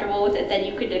get comfortable with it, then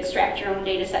you could extract your own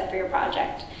data set for your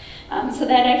project. So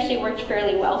that actually worked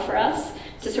fairly well for us,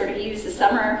 to sort of use the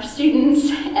summer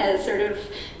students as sort of,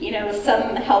 you know,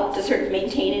 some help to sort of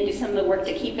maintain and do some of the work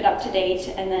to keep it up to date,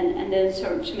 and then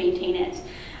sort of to maintain it.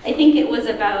 I think it was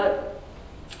about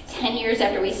 10 years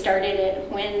after we started it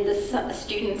when the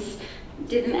students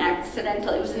did an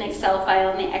accidental, it was an Excel file,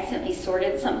 and they accidentally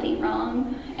sorted something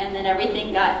wrong, and then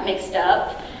everything got mixed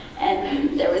up,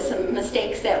 and there was some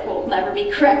mistakes that will never be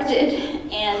corrected.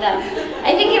 And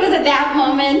I think it was at that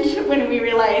moment when we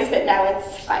realized that now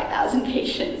it's 5,000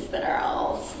 patients that are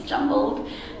all jumbled,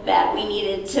 that we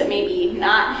needed to maybe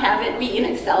not have it be an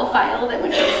Excel file that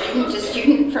went from student to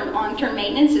student for long-term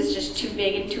maintenance is just too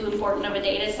big and too important of a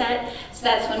data set. So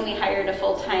that's when we hired a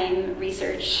full-time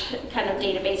research kind of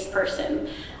database person.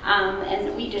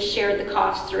 And we just shared the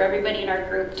cost through everybody in our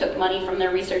group, took money from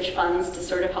their research funds to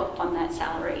sort of help fund that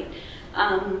salary.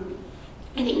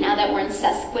 I think now that we're in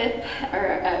SESQIP,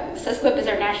 SESQIP is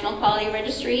our National Quality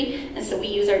Registry, and so we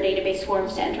use our database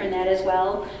forms to enter in that as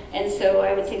well. And so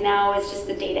I would say now it's just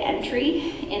the data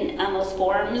entry on those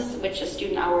forms, which a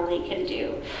student hourly can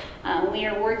do. We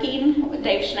are working with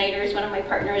Dave Schneider, is one of my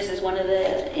partners, is one of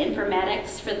the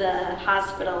informatics for the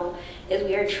hospital, is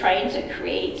we are trying to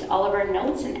create all of our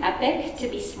notes in Epic to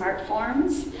be smart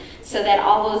forms, so that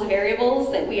all those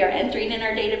variables that we are entering in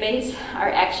our database are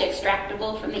actually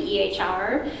extractable from the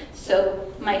EHR.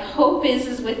 So my hope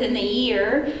is within the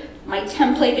year, My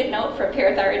templated note for a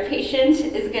parathyroid patient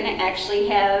is going to actually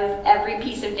have every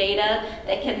piece of data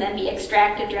that can then be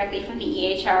extracted directly from the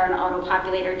EHR and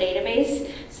auto-populator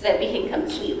database so that we can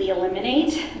completely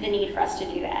eliminate the need for us to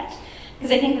do that.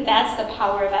 Because I think that that's the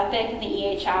power of Epic and the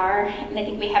EHR, and I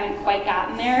think we haven't quite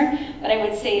gotten there, but I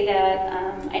would say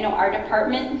that I know our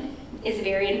department is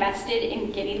very invested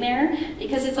in getting there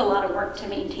because it's a lot of work to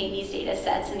maintain these data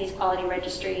sets and these quality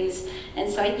registries. And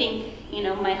so I think, you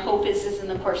know, my hope is in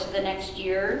the course of the next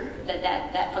year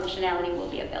that functionality will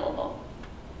be available.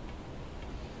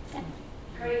 Yeah.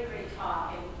 Great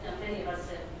talk. And many of us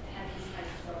have had these kinds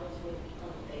of struggles with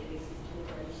clinical databases, tool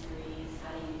registries.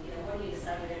 How do you, what do you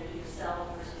decide you're going to do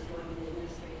yourself versus going to the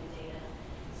administrative data?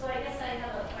 So I guess I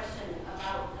have a question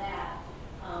about that.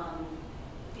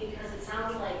 Because it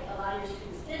sounds like a lot of your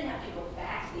students did have to go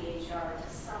back to the HR to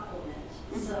supplement.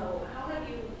 So how have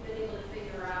you been able to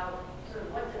figure out sort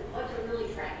of what to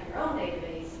really track in your own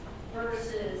database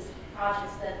versus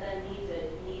projects that then need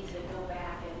to go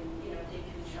back and dig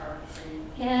through charts? And,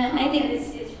 yeah, I think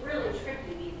it's really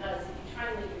tricky because if you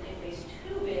try to make your database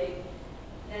too big,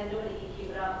 then nobody can keep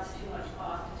it up. It's too much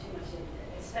cost, it's too much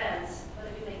expense. But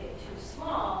if you make it too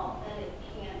small, then it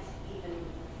can't even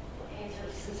answer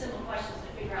some simple questions to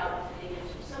figure out what to dig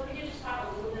into. So could you just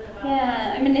talk a little bit about that?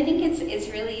 Yeah, I mean, I think it's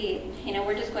really,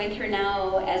 we're just going through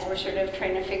now as we're sort of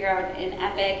trying to figure out in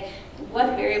Epic,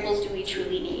 what variables do we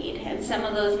truly need? And some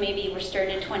of those maybe were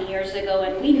started 20 years ago,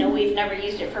 and we know we've never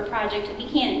used it for a project, and we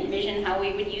can't envision how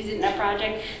we would use it in a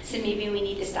project, so maybe we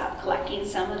need to stop collecting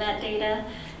some of that data.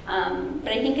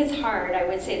 But I think it's hard. I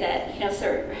would say that,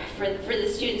 so for the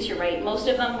students, you're right. Most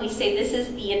of them, we say this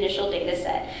is the initial data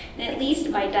set. And at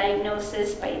least by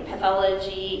diagnosis, by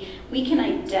pathology, we can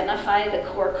identify the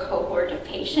core cohort of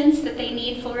patients that they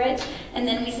need for it. And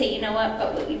then we say, you know what,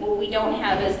 but what we don't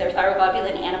have is their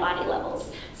thyroglobulin antibody levels.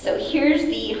 So here's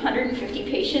the 150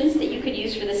 patients that you could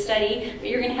use for the study, but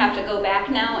you're going to have to go back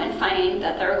now and find the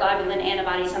thyroglobulin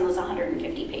antibodies on those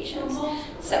 150 patients.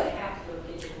 So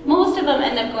most of them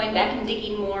end up going back and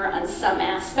digging more on some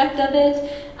aspect of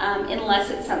it,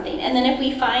 unless it's something. And then if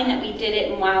we find that we did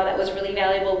it and wow, that was really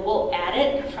valuable, we'll add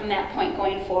it from that point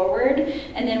going forward.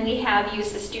 And then we have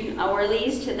used the student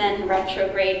hourlies to then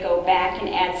retrograde, go back and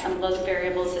add some of those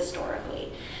variables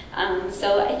historically.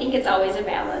 So I think it's always a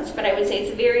balance, but I would say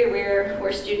it's very rare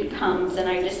where a student comes and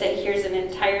I just say, here's an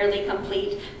entirely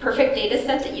complete, perfect data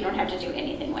set that you don't have to do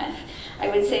anything with. I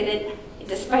would say that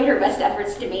despite our best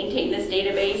efforts to maintain this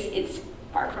database, it's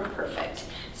far from perfect.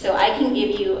 So I can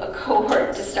give you a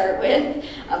cohort to start with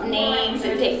of names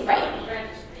and dates, right?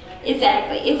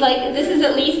 Exactly. It's like this is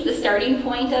at least the starting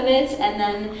point of it, and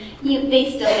then they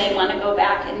still may want to go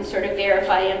back and sort of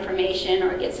verify information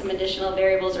or get some additional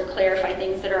variables or clarify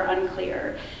things that are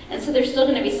unclear. And so there's still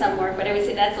going to be some work, but I would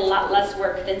say that's a lot less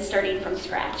work than starting from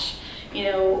scratch.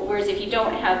 Whereas if you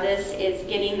don't have this, it's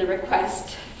getting the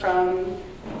request from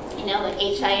the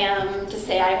HIM to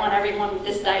say, I want everyone with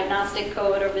this diagnostic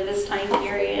code over this time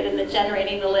period, and then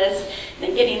generating the list, and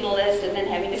then getting the list, and then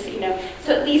having to see,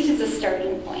 so at least it's a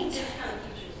starting point.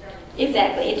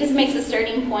 Exactly. It just makes the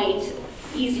starting point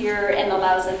easier and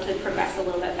allows them to progress a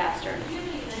little bit faster.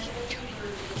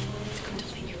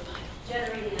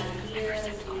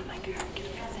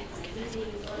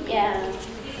 Yeah.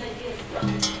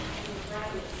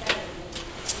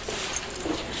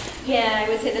 Yeah, I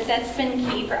would say that that's been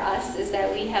key for us, is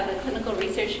that we have a clinical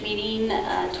research meeting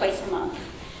twice a month.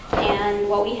 And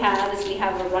what we have is we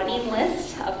have a running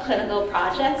list of clinical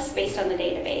projects based on the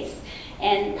database.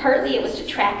 And partly it was to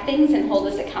track things and hold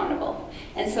us accountable.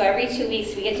 And so every 2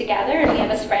 weeks we get together and we have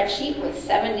a spreadsheet with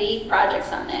 70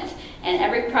 projects on it. And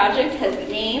every project has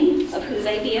the name of whose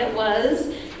idea it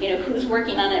was, who's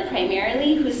working on it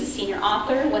primarily, who's the senior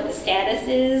author, what the status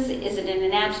is it in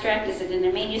an abstract, is it in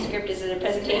a manuscript, is it a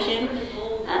presentation?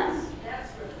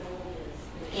 That's where the goal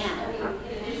is. Yeah. I mean,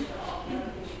 in addition to all the other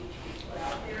things you put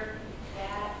out there,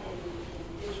 that and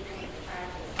digital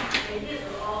practice, the ideas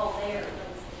are all there,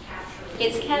 but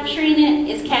it's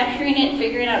capturing it,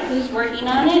 figuring out who's working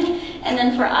on it, and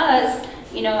then for us,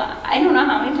 I don't know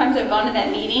how many times I've gone to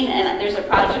that meeting and there's a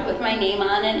project with my name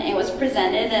on it and it was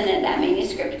presented and then that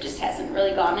manuscript just hasn't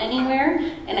really gone anywhere.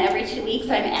 And every 2 weeks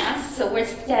I'm asked, so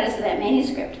where's the status of that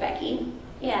manuscript, Becky?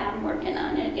 Yeah, I'm working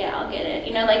on it. Yeah, I'll get it.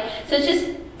 So it just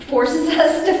forces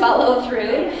us to follow through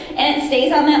and it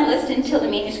stays on that list until the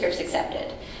manuscript's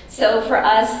accepted. So for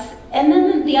us, and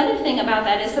then the other thing about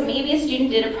that is, so maybe a student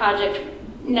did a project,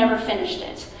 never finished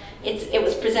it. It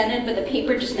was presented, but the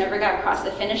paper just never got across the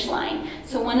finish line.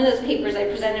 So one of those papers I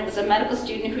presented was a medical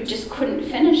student who just couldn't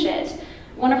finish it.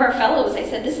 One of our fellows, I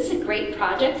said, this is a great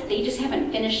project, they just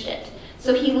haven't finished it.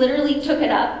 So he literally took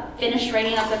it up, finished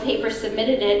writing up the paper,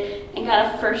 submitted it, and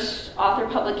got a first author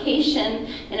publication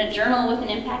in a journal with an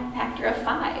impact factor of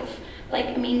 5. Like,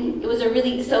 I mean, it was a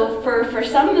really, so for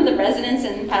some of the residents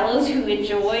and fellows who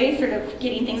enjoy sort of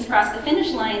getting things across the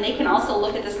finish line, they can also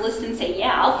look at this list and say,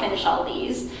 yeah, I'll finish all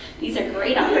these. These are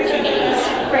great opportunities,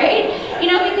 right?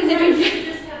 You know, because if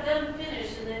you just have them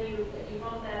finish and then you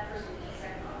vote that person as the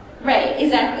second author. Right,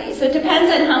 exactly. So it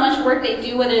depends on how much work they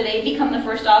do, whether they become the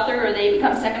first author or they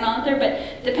become second author, but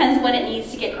it depends what it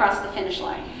needs to get across the finish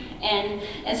line. And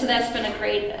so that's been a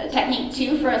great technique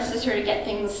too for us to sort of get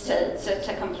things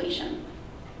to completion.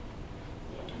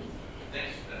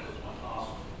 Thanks, that was one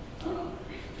awesome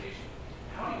presentation.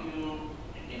 How do you,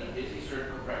 in a busy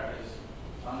surgical practice,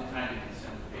 find the time to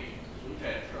consent to patients? Because we've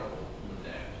had trouble with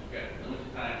that. We've got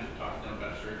limited time to talk to them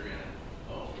about surgery and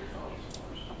oh, here's all these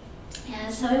forms. Yeah,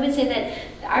 so I would say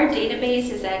that our database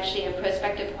is actually a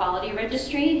prospective quality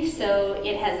registry, so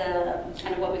it has a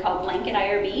kind of what we call blanket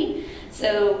IRB,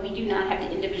 so we do not have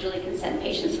to individually consent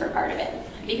patients for part of it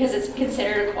because it's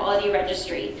considered a quality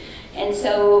registry. And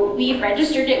so we've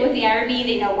registered it with the IRB,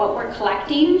 they know what we're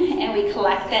collecting, and we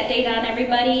collect that data on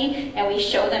everybody, and we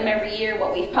show them every year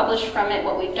what we've published from it,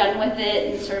 what we've done with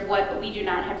it, and sort of what, but we do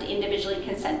not have to individually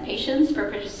consent patients for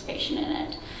participation in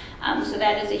it. So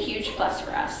that is a huge plus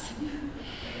for us.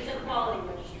 It's a quality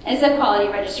registry. It's a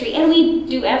quality registry, and we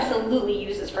do absolutely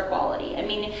use this for quality. I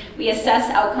mean, we assess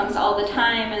outcomes all the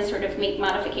time and sort of make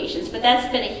modifications, but that's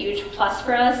been a huge plus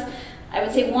for us. I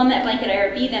would say one, that blanket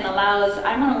IRB then allows,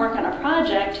 I want to work on a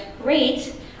project,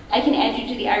 great, I can add you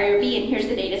to the IRB and here's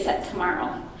the data set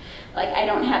tomorrow. Like, I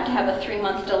don't have to have a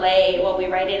 3-month delay while we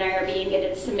write an IRB and get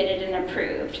it submitted and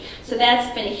approved. So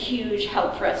that's been a huge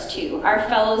help for us too. Our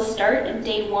fellows start on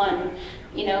day 1.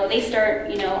 You know, they start,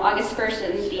 you know, August 1st,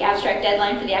 and the abstract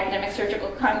deadline for the Academic Surgical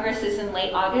Congress is in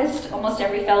late August. Almost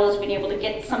every fellow's been able to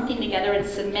get something together and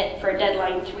submit for a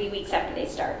deadline 3 weeks after they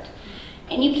start.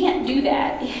 And you can't do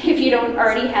that if you don't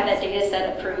already have that data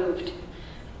set approved.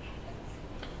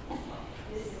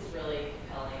 This is really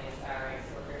compelling and inspiring,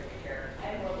 so we're going to be here. I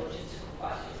have more logistical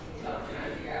questions because I'm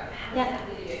trying to figure out how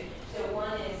exactly to do it. So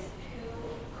one is,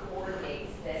 who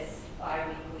coordinates this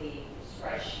bi-weekly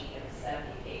spreadsheet of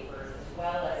 70 papers as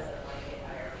well as the blanket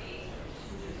IRB?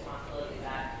 Whose responsibility is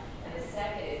that? And the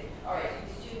second is, all right,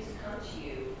 so students come to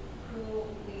you, who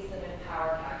leads them in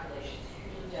power calculations?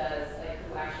 Who does, like,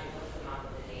 who actually puts them up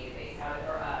in the database? How,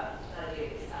 or not a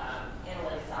database,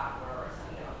 analytic software, or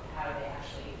something, you know, how do they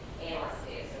actually analyze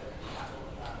data? So we can talk a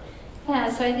little about it. Yeah,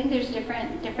 so I think there's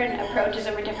different approaches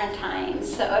over different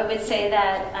times. So I would say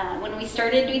that when we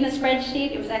started doing the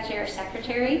spreadsheet, it was actually our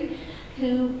secretary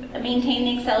who maintained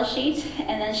the Excel sheet,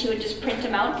 and then she would just print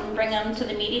them out and bring them to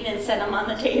the meeting and set them on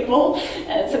the table,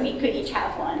 so we could each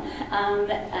have one.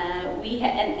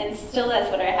 And still that's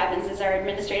what happens is our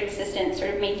administrative assistant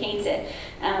sort of maintains it.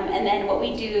 And then what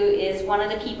we do is one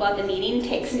of the people at the meeting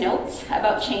takes notes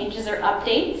about changes or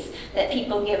updates that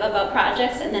people give about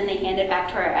projects, and then they hand it back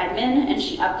to our admin, and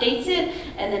she updates it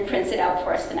and then prints it out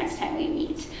for us the next time we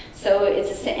meet. So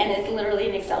it's literally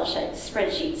an Excel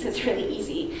spreadsheet, so it's really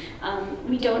easy.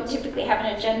 We don't typically have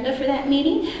an agenda for that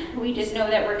meeting. We just know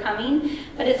that we're coming,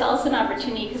 but it's also an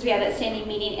opportunity because we have that standing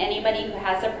meeting. Anybody who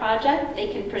has a project, they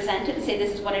can present it and say,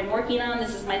 this is what I'm working on,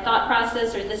 this is my thought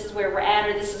process, or this is where we're at,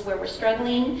 or this is where we're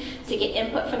struggling, to get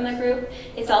input from the group.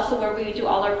 It's also where we do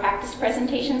all our practice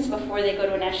presentations before they go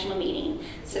to a national meeting.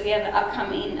 So we have the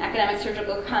upcoming Academic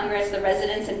Surgical Congress, the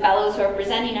residents and fellows who are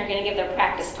presenting are going to give their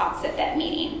practice talks at that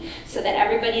meeting, so that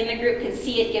everybody in the group can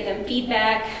see it, give them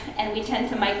feedback, and we tend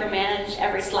to micromanage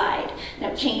every slide. You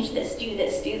know, change this, do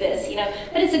this, you know.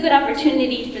 But it's a good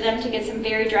opportunity for them to get some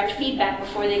very direct feedback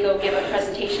before they go give a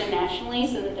presentation nationally,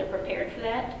 so that they're prepared for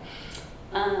that.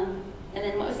 And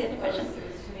then what was the other question?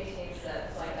 Who maintains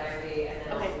the blanket IRB, and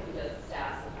then also who does the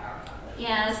stats and power calculations?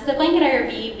 Yeah, so the blanket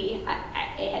IRB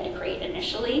I had to create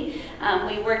initially.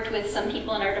 We worked with some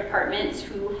people in our departments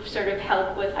who sort of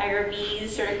help with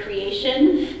IRB's sort of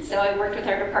creation. So I worked with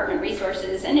our department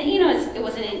resources, and you know, it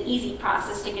wasn't an easy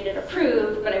process to get it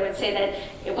approved, but I would say that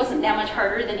it wasn't that much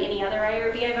harder than any other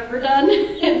IRB I've ever done.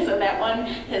 And so that one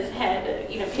has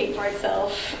had, you know, paid for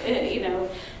itself, you know,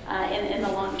 in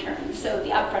the long term. So the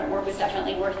upfront work was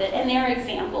definitely worth it. And there are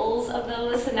examples of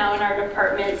those. So now in our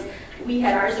department, we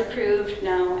had ours approved.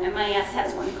 Now MIS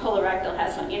has one, colorectal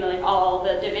has one. You know, like all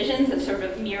the divisions have sort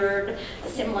of mirrored a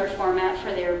similar format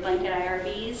for their blanket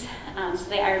IRBs. So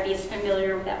the IRB is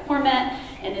familiar with that format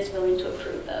and is willing to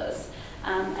approve those.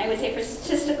 I would say for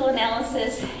statistical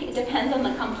analysis, it depends on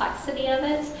the complexity of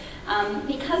it.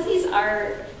 Because these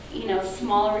are, you know,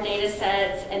 smaller data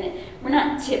sets, and we're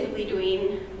not typically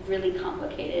doing really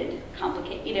complicated,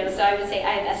 you know, so I would say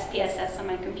I have SPSS on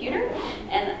my computer,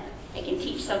 and I can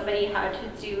teach somebody how to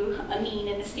do a mean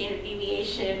and a standard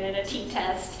deviation and a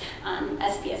t-test on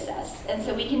SPSS. And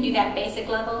so we can do that basic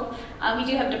level. We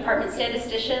do have department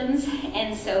statisticians,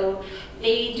 and so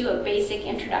they do a basic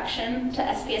introduction to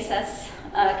SPSS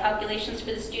calculations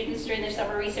for the students during their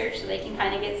summer research, so they can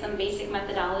kind of get some basic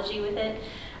methodology with it.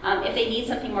 If they need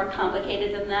something more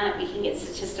complicated than that, we can get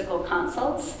statistical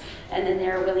consults, and then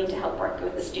they're willing to help work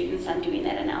with the students on doing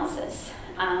that analysis.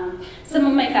 Some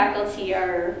of my faculty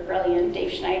are brilliant.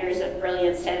 Dave Schneider is a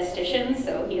brilliant statistician,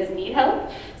 so he doesn't need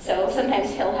help. So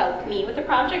sometimes he'll help me with the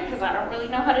project because I don't really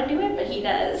know how to do it, but he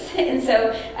does. And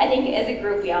so I think as a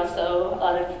group, we also, a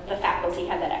lot of the faculty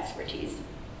have that expertise.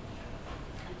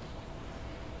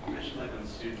 You mentioned like when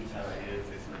students have ideas,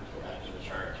 they sometimes go back to the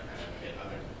chart to kind of get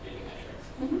other data metrics.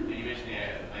 Mm-hmm. And you mentioned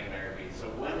like an IRB. So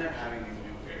when they're having these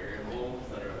new variables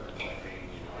that are collecting,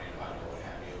 you know, about or what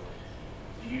have you,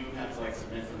 do you have to like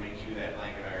submit something to that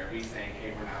blanket IRB saying,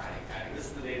 hey, we're not adding this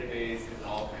to the database? Is it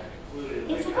all kind of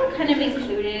included? It's like, all kind of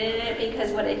included in it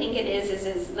because what I think it is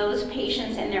those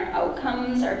patients and their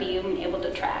outcomes are being able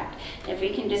to track. And if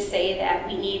we can just say that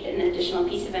we need an additional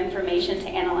piece of information to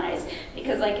analyze,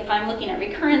 because like if I'm looking at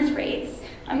recurrence rates,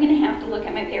 I'm going to have to look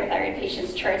at my parathyroid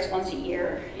patients' charts once a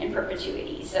year in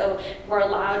perpetuity. So we're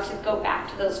allowed to go back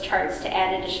to those charts to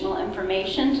add additional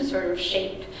information to sort of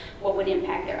shape what would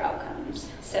impact their outcomes.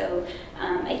 So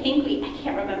I think I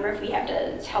can't remember if we have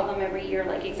to tell them every year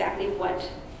like exactly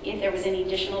if there was any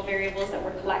additional variables that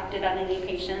were collected on any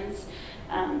patients,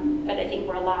 but I think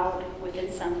we're allowed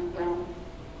within some realm.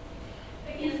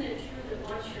 Isn't it true that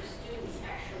once your students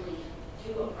actually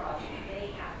do a project,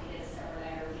 they have to get a separate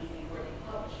IRB before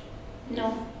they publish?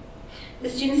 No. The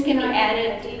students can be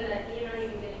added. You're not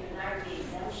even getting an IRB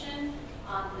exemption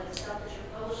on the stuff that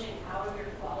you're publishing out of your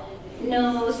quality database?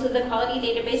 No, so the quality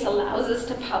database allows us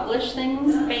to publish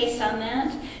things based on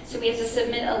that. So we have to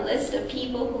submit a list of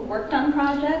people who worked on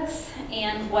projects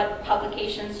and what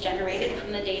publications generated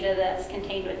from the data that's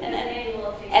contained within it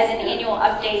as an annual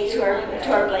update to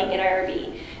our blanket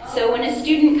IRB. So when a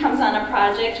student comes on a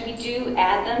project, we do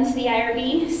add them to the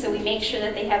IRB. So we make sure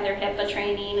that they have their HIPAA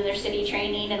training and their city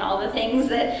training and all the things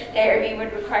that the IRB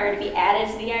would require to be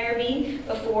added to the IRB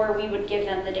before we would give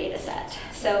them the data set.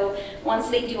 So once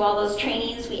they do all those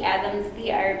trainings, we add them to the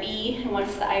IRB. And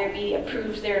once the IRB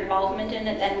approves their involvement in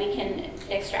it, then we can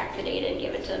extract the data and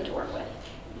give it to them to work with.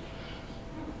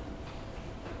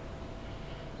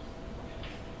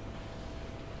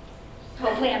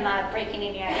 Hopefully I'm not breaking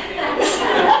any IRBs.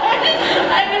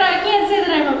 I can't say that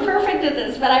I'm perfect at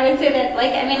this, but I would say that,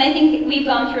 I think we've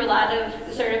gone through a lot of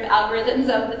sort of algorithms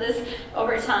over this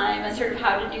over time and sort of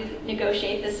how to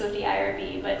negotiate this with the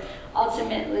IRB, but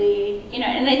ultimately,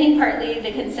 and I think partly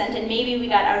the consent, and maybe we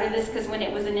got out of this because when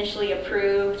it was initially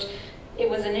approved, it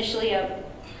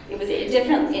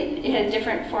had a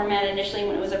different format initially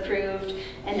when it was approved,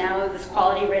 and now this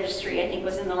quality registry, I think,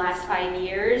 was in the last 5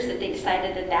 years that they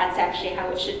decided that that's actually how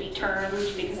it should be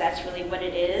termed because that's really what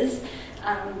it is.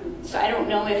 So I don't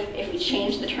know if we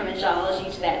change the terminology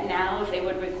to that now, if they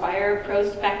would require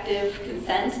prospective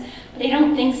consent, but I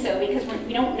don't think so because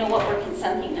we don't know what we're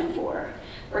consenting them for.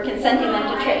 We're consenting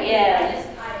them to trade, yeah. It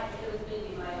was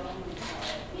maybe my own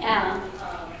Yeah.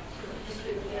 just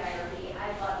with the IRB.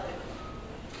 I thought that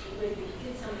when you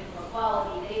did something from a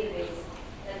quality database,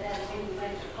 and then when you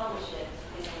went to publish it,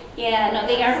 Yeah, no,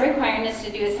 they aren't requiring us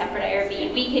to do a separate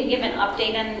IRB. We could give an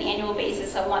update on an annual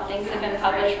basis on what things have been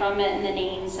published from it and the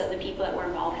names of the people that were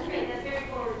involved in it. That's very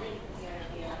forward-thinking,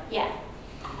 the IRB. Yeah.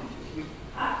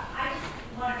 I just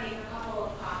want to make a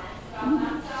couple of comments about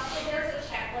that stuff. So there's a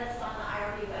checklist on the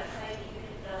IRB website you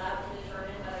can fill out to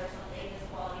determine whether something is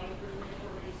quality improvement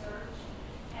or research.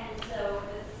 And so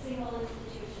the single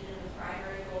institution and the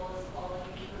primary goal is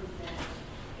quality improvement,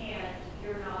 and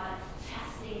you're not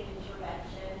testing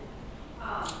intervention.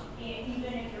 And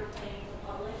even if you're planning to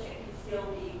publish, it can still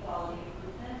be quality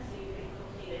improvement, so you can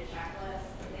complete a checklist,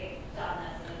 and they've done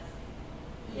this, and it's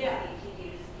easy to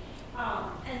use.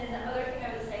 And then the other thing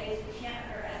I would say is we can't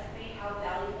underestimate how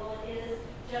valuable it is.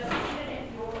 Just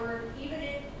even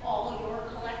if all you're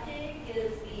collecting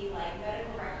is the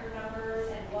medical record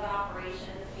numbers and what operation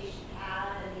the patient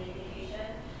had and the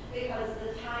indication, because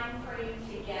the time frame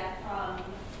to get from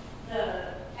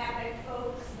the EPIC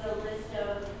folks the list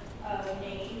of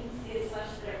names is such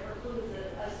that it precludes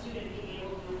a student being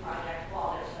able to do a project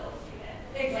while they're still a student.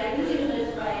 Exactly.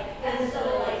 Right. And so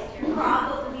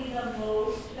probably the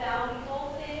most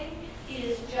valuable thing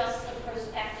is just the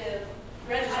prospective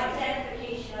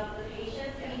identification of the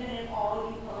patients, even if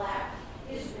all you collect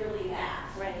is really that.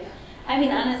 Right. I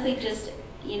mean, honestly, just,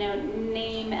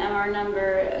 EMR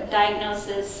number,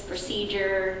 diagnosis,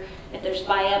 procedure, if there's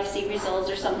biopsy results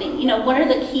or something, you know, what are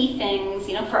the key things,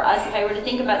 you know, for us, if I were to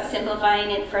think about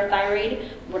simplifying it for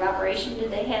thyroid, what operation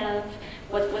did they have?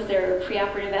 What was their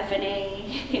preoperative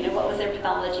FNA? You know, what was their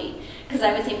pathology? Because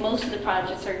I would say most of the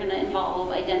projects are going to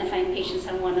involve identifying patients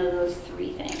on one of those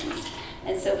three things.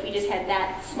 And so if we just had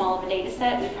that small of a data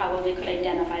set, we probably could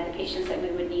identify the patients that we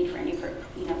would need for any,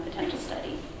 you know, potential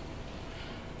study.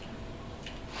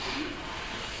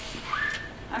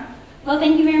 All right. Well,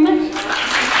 thank you very much.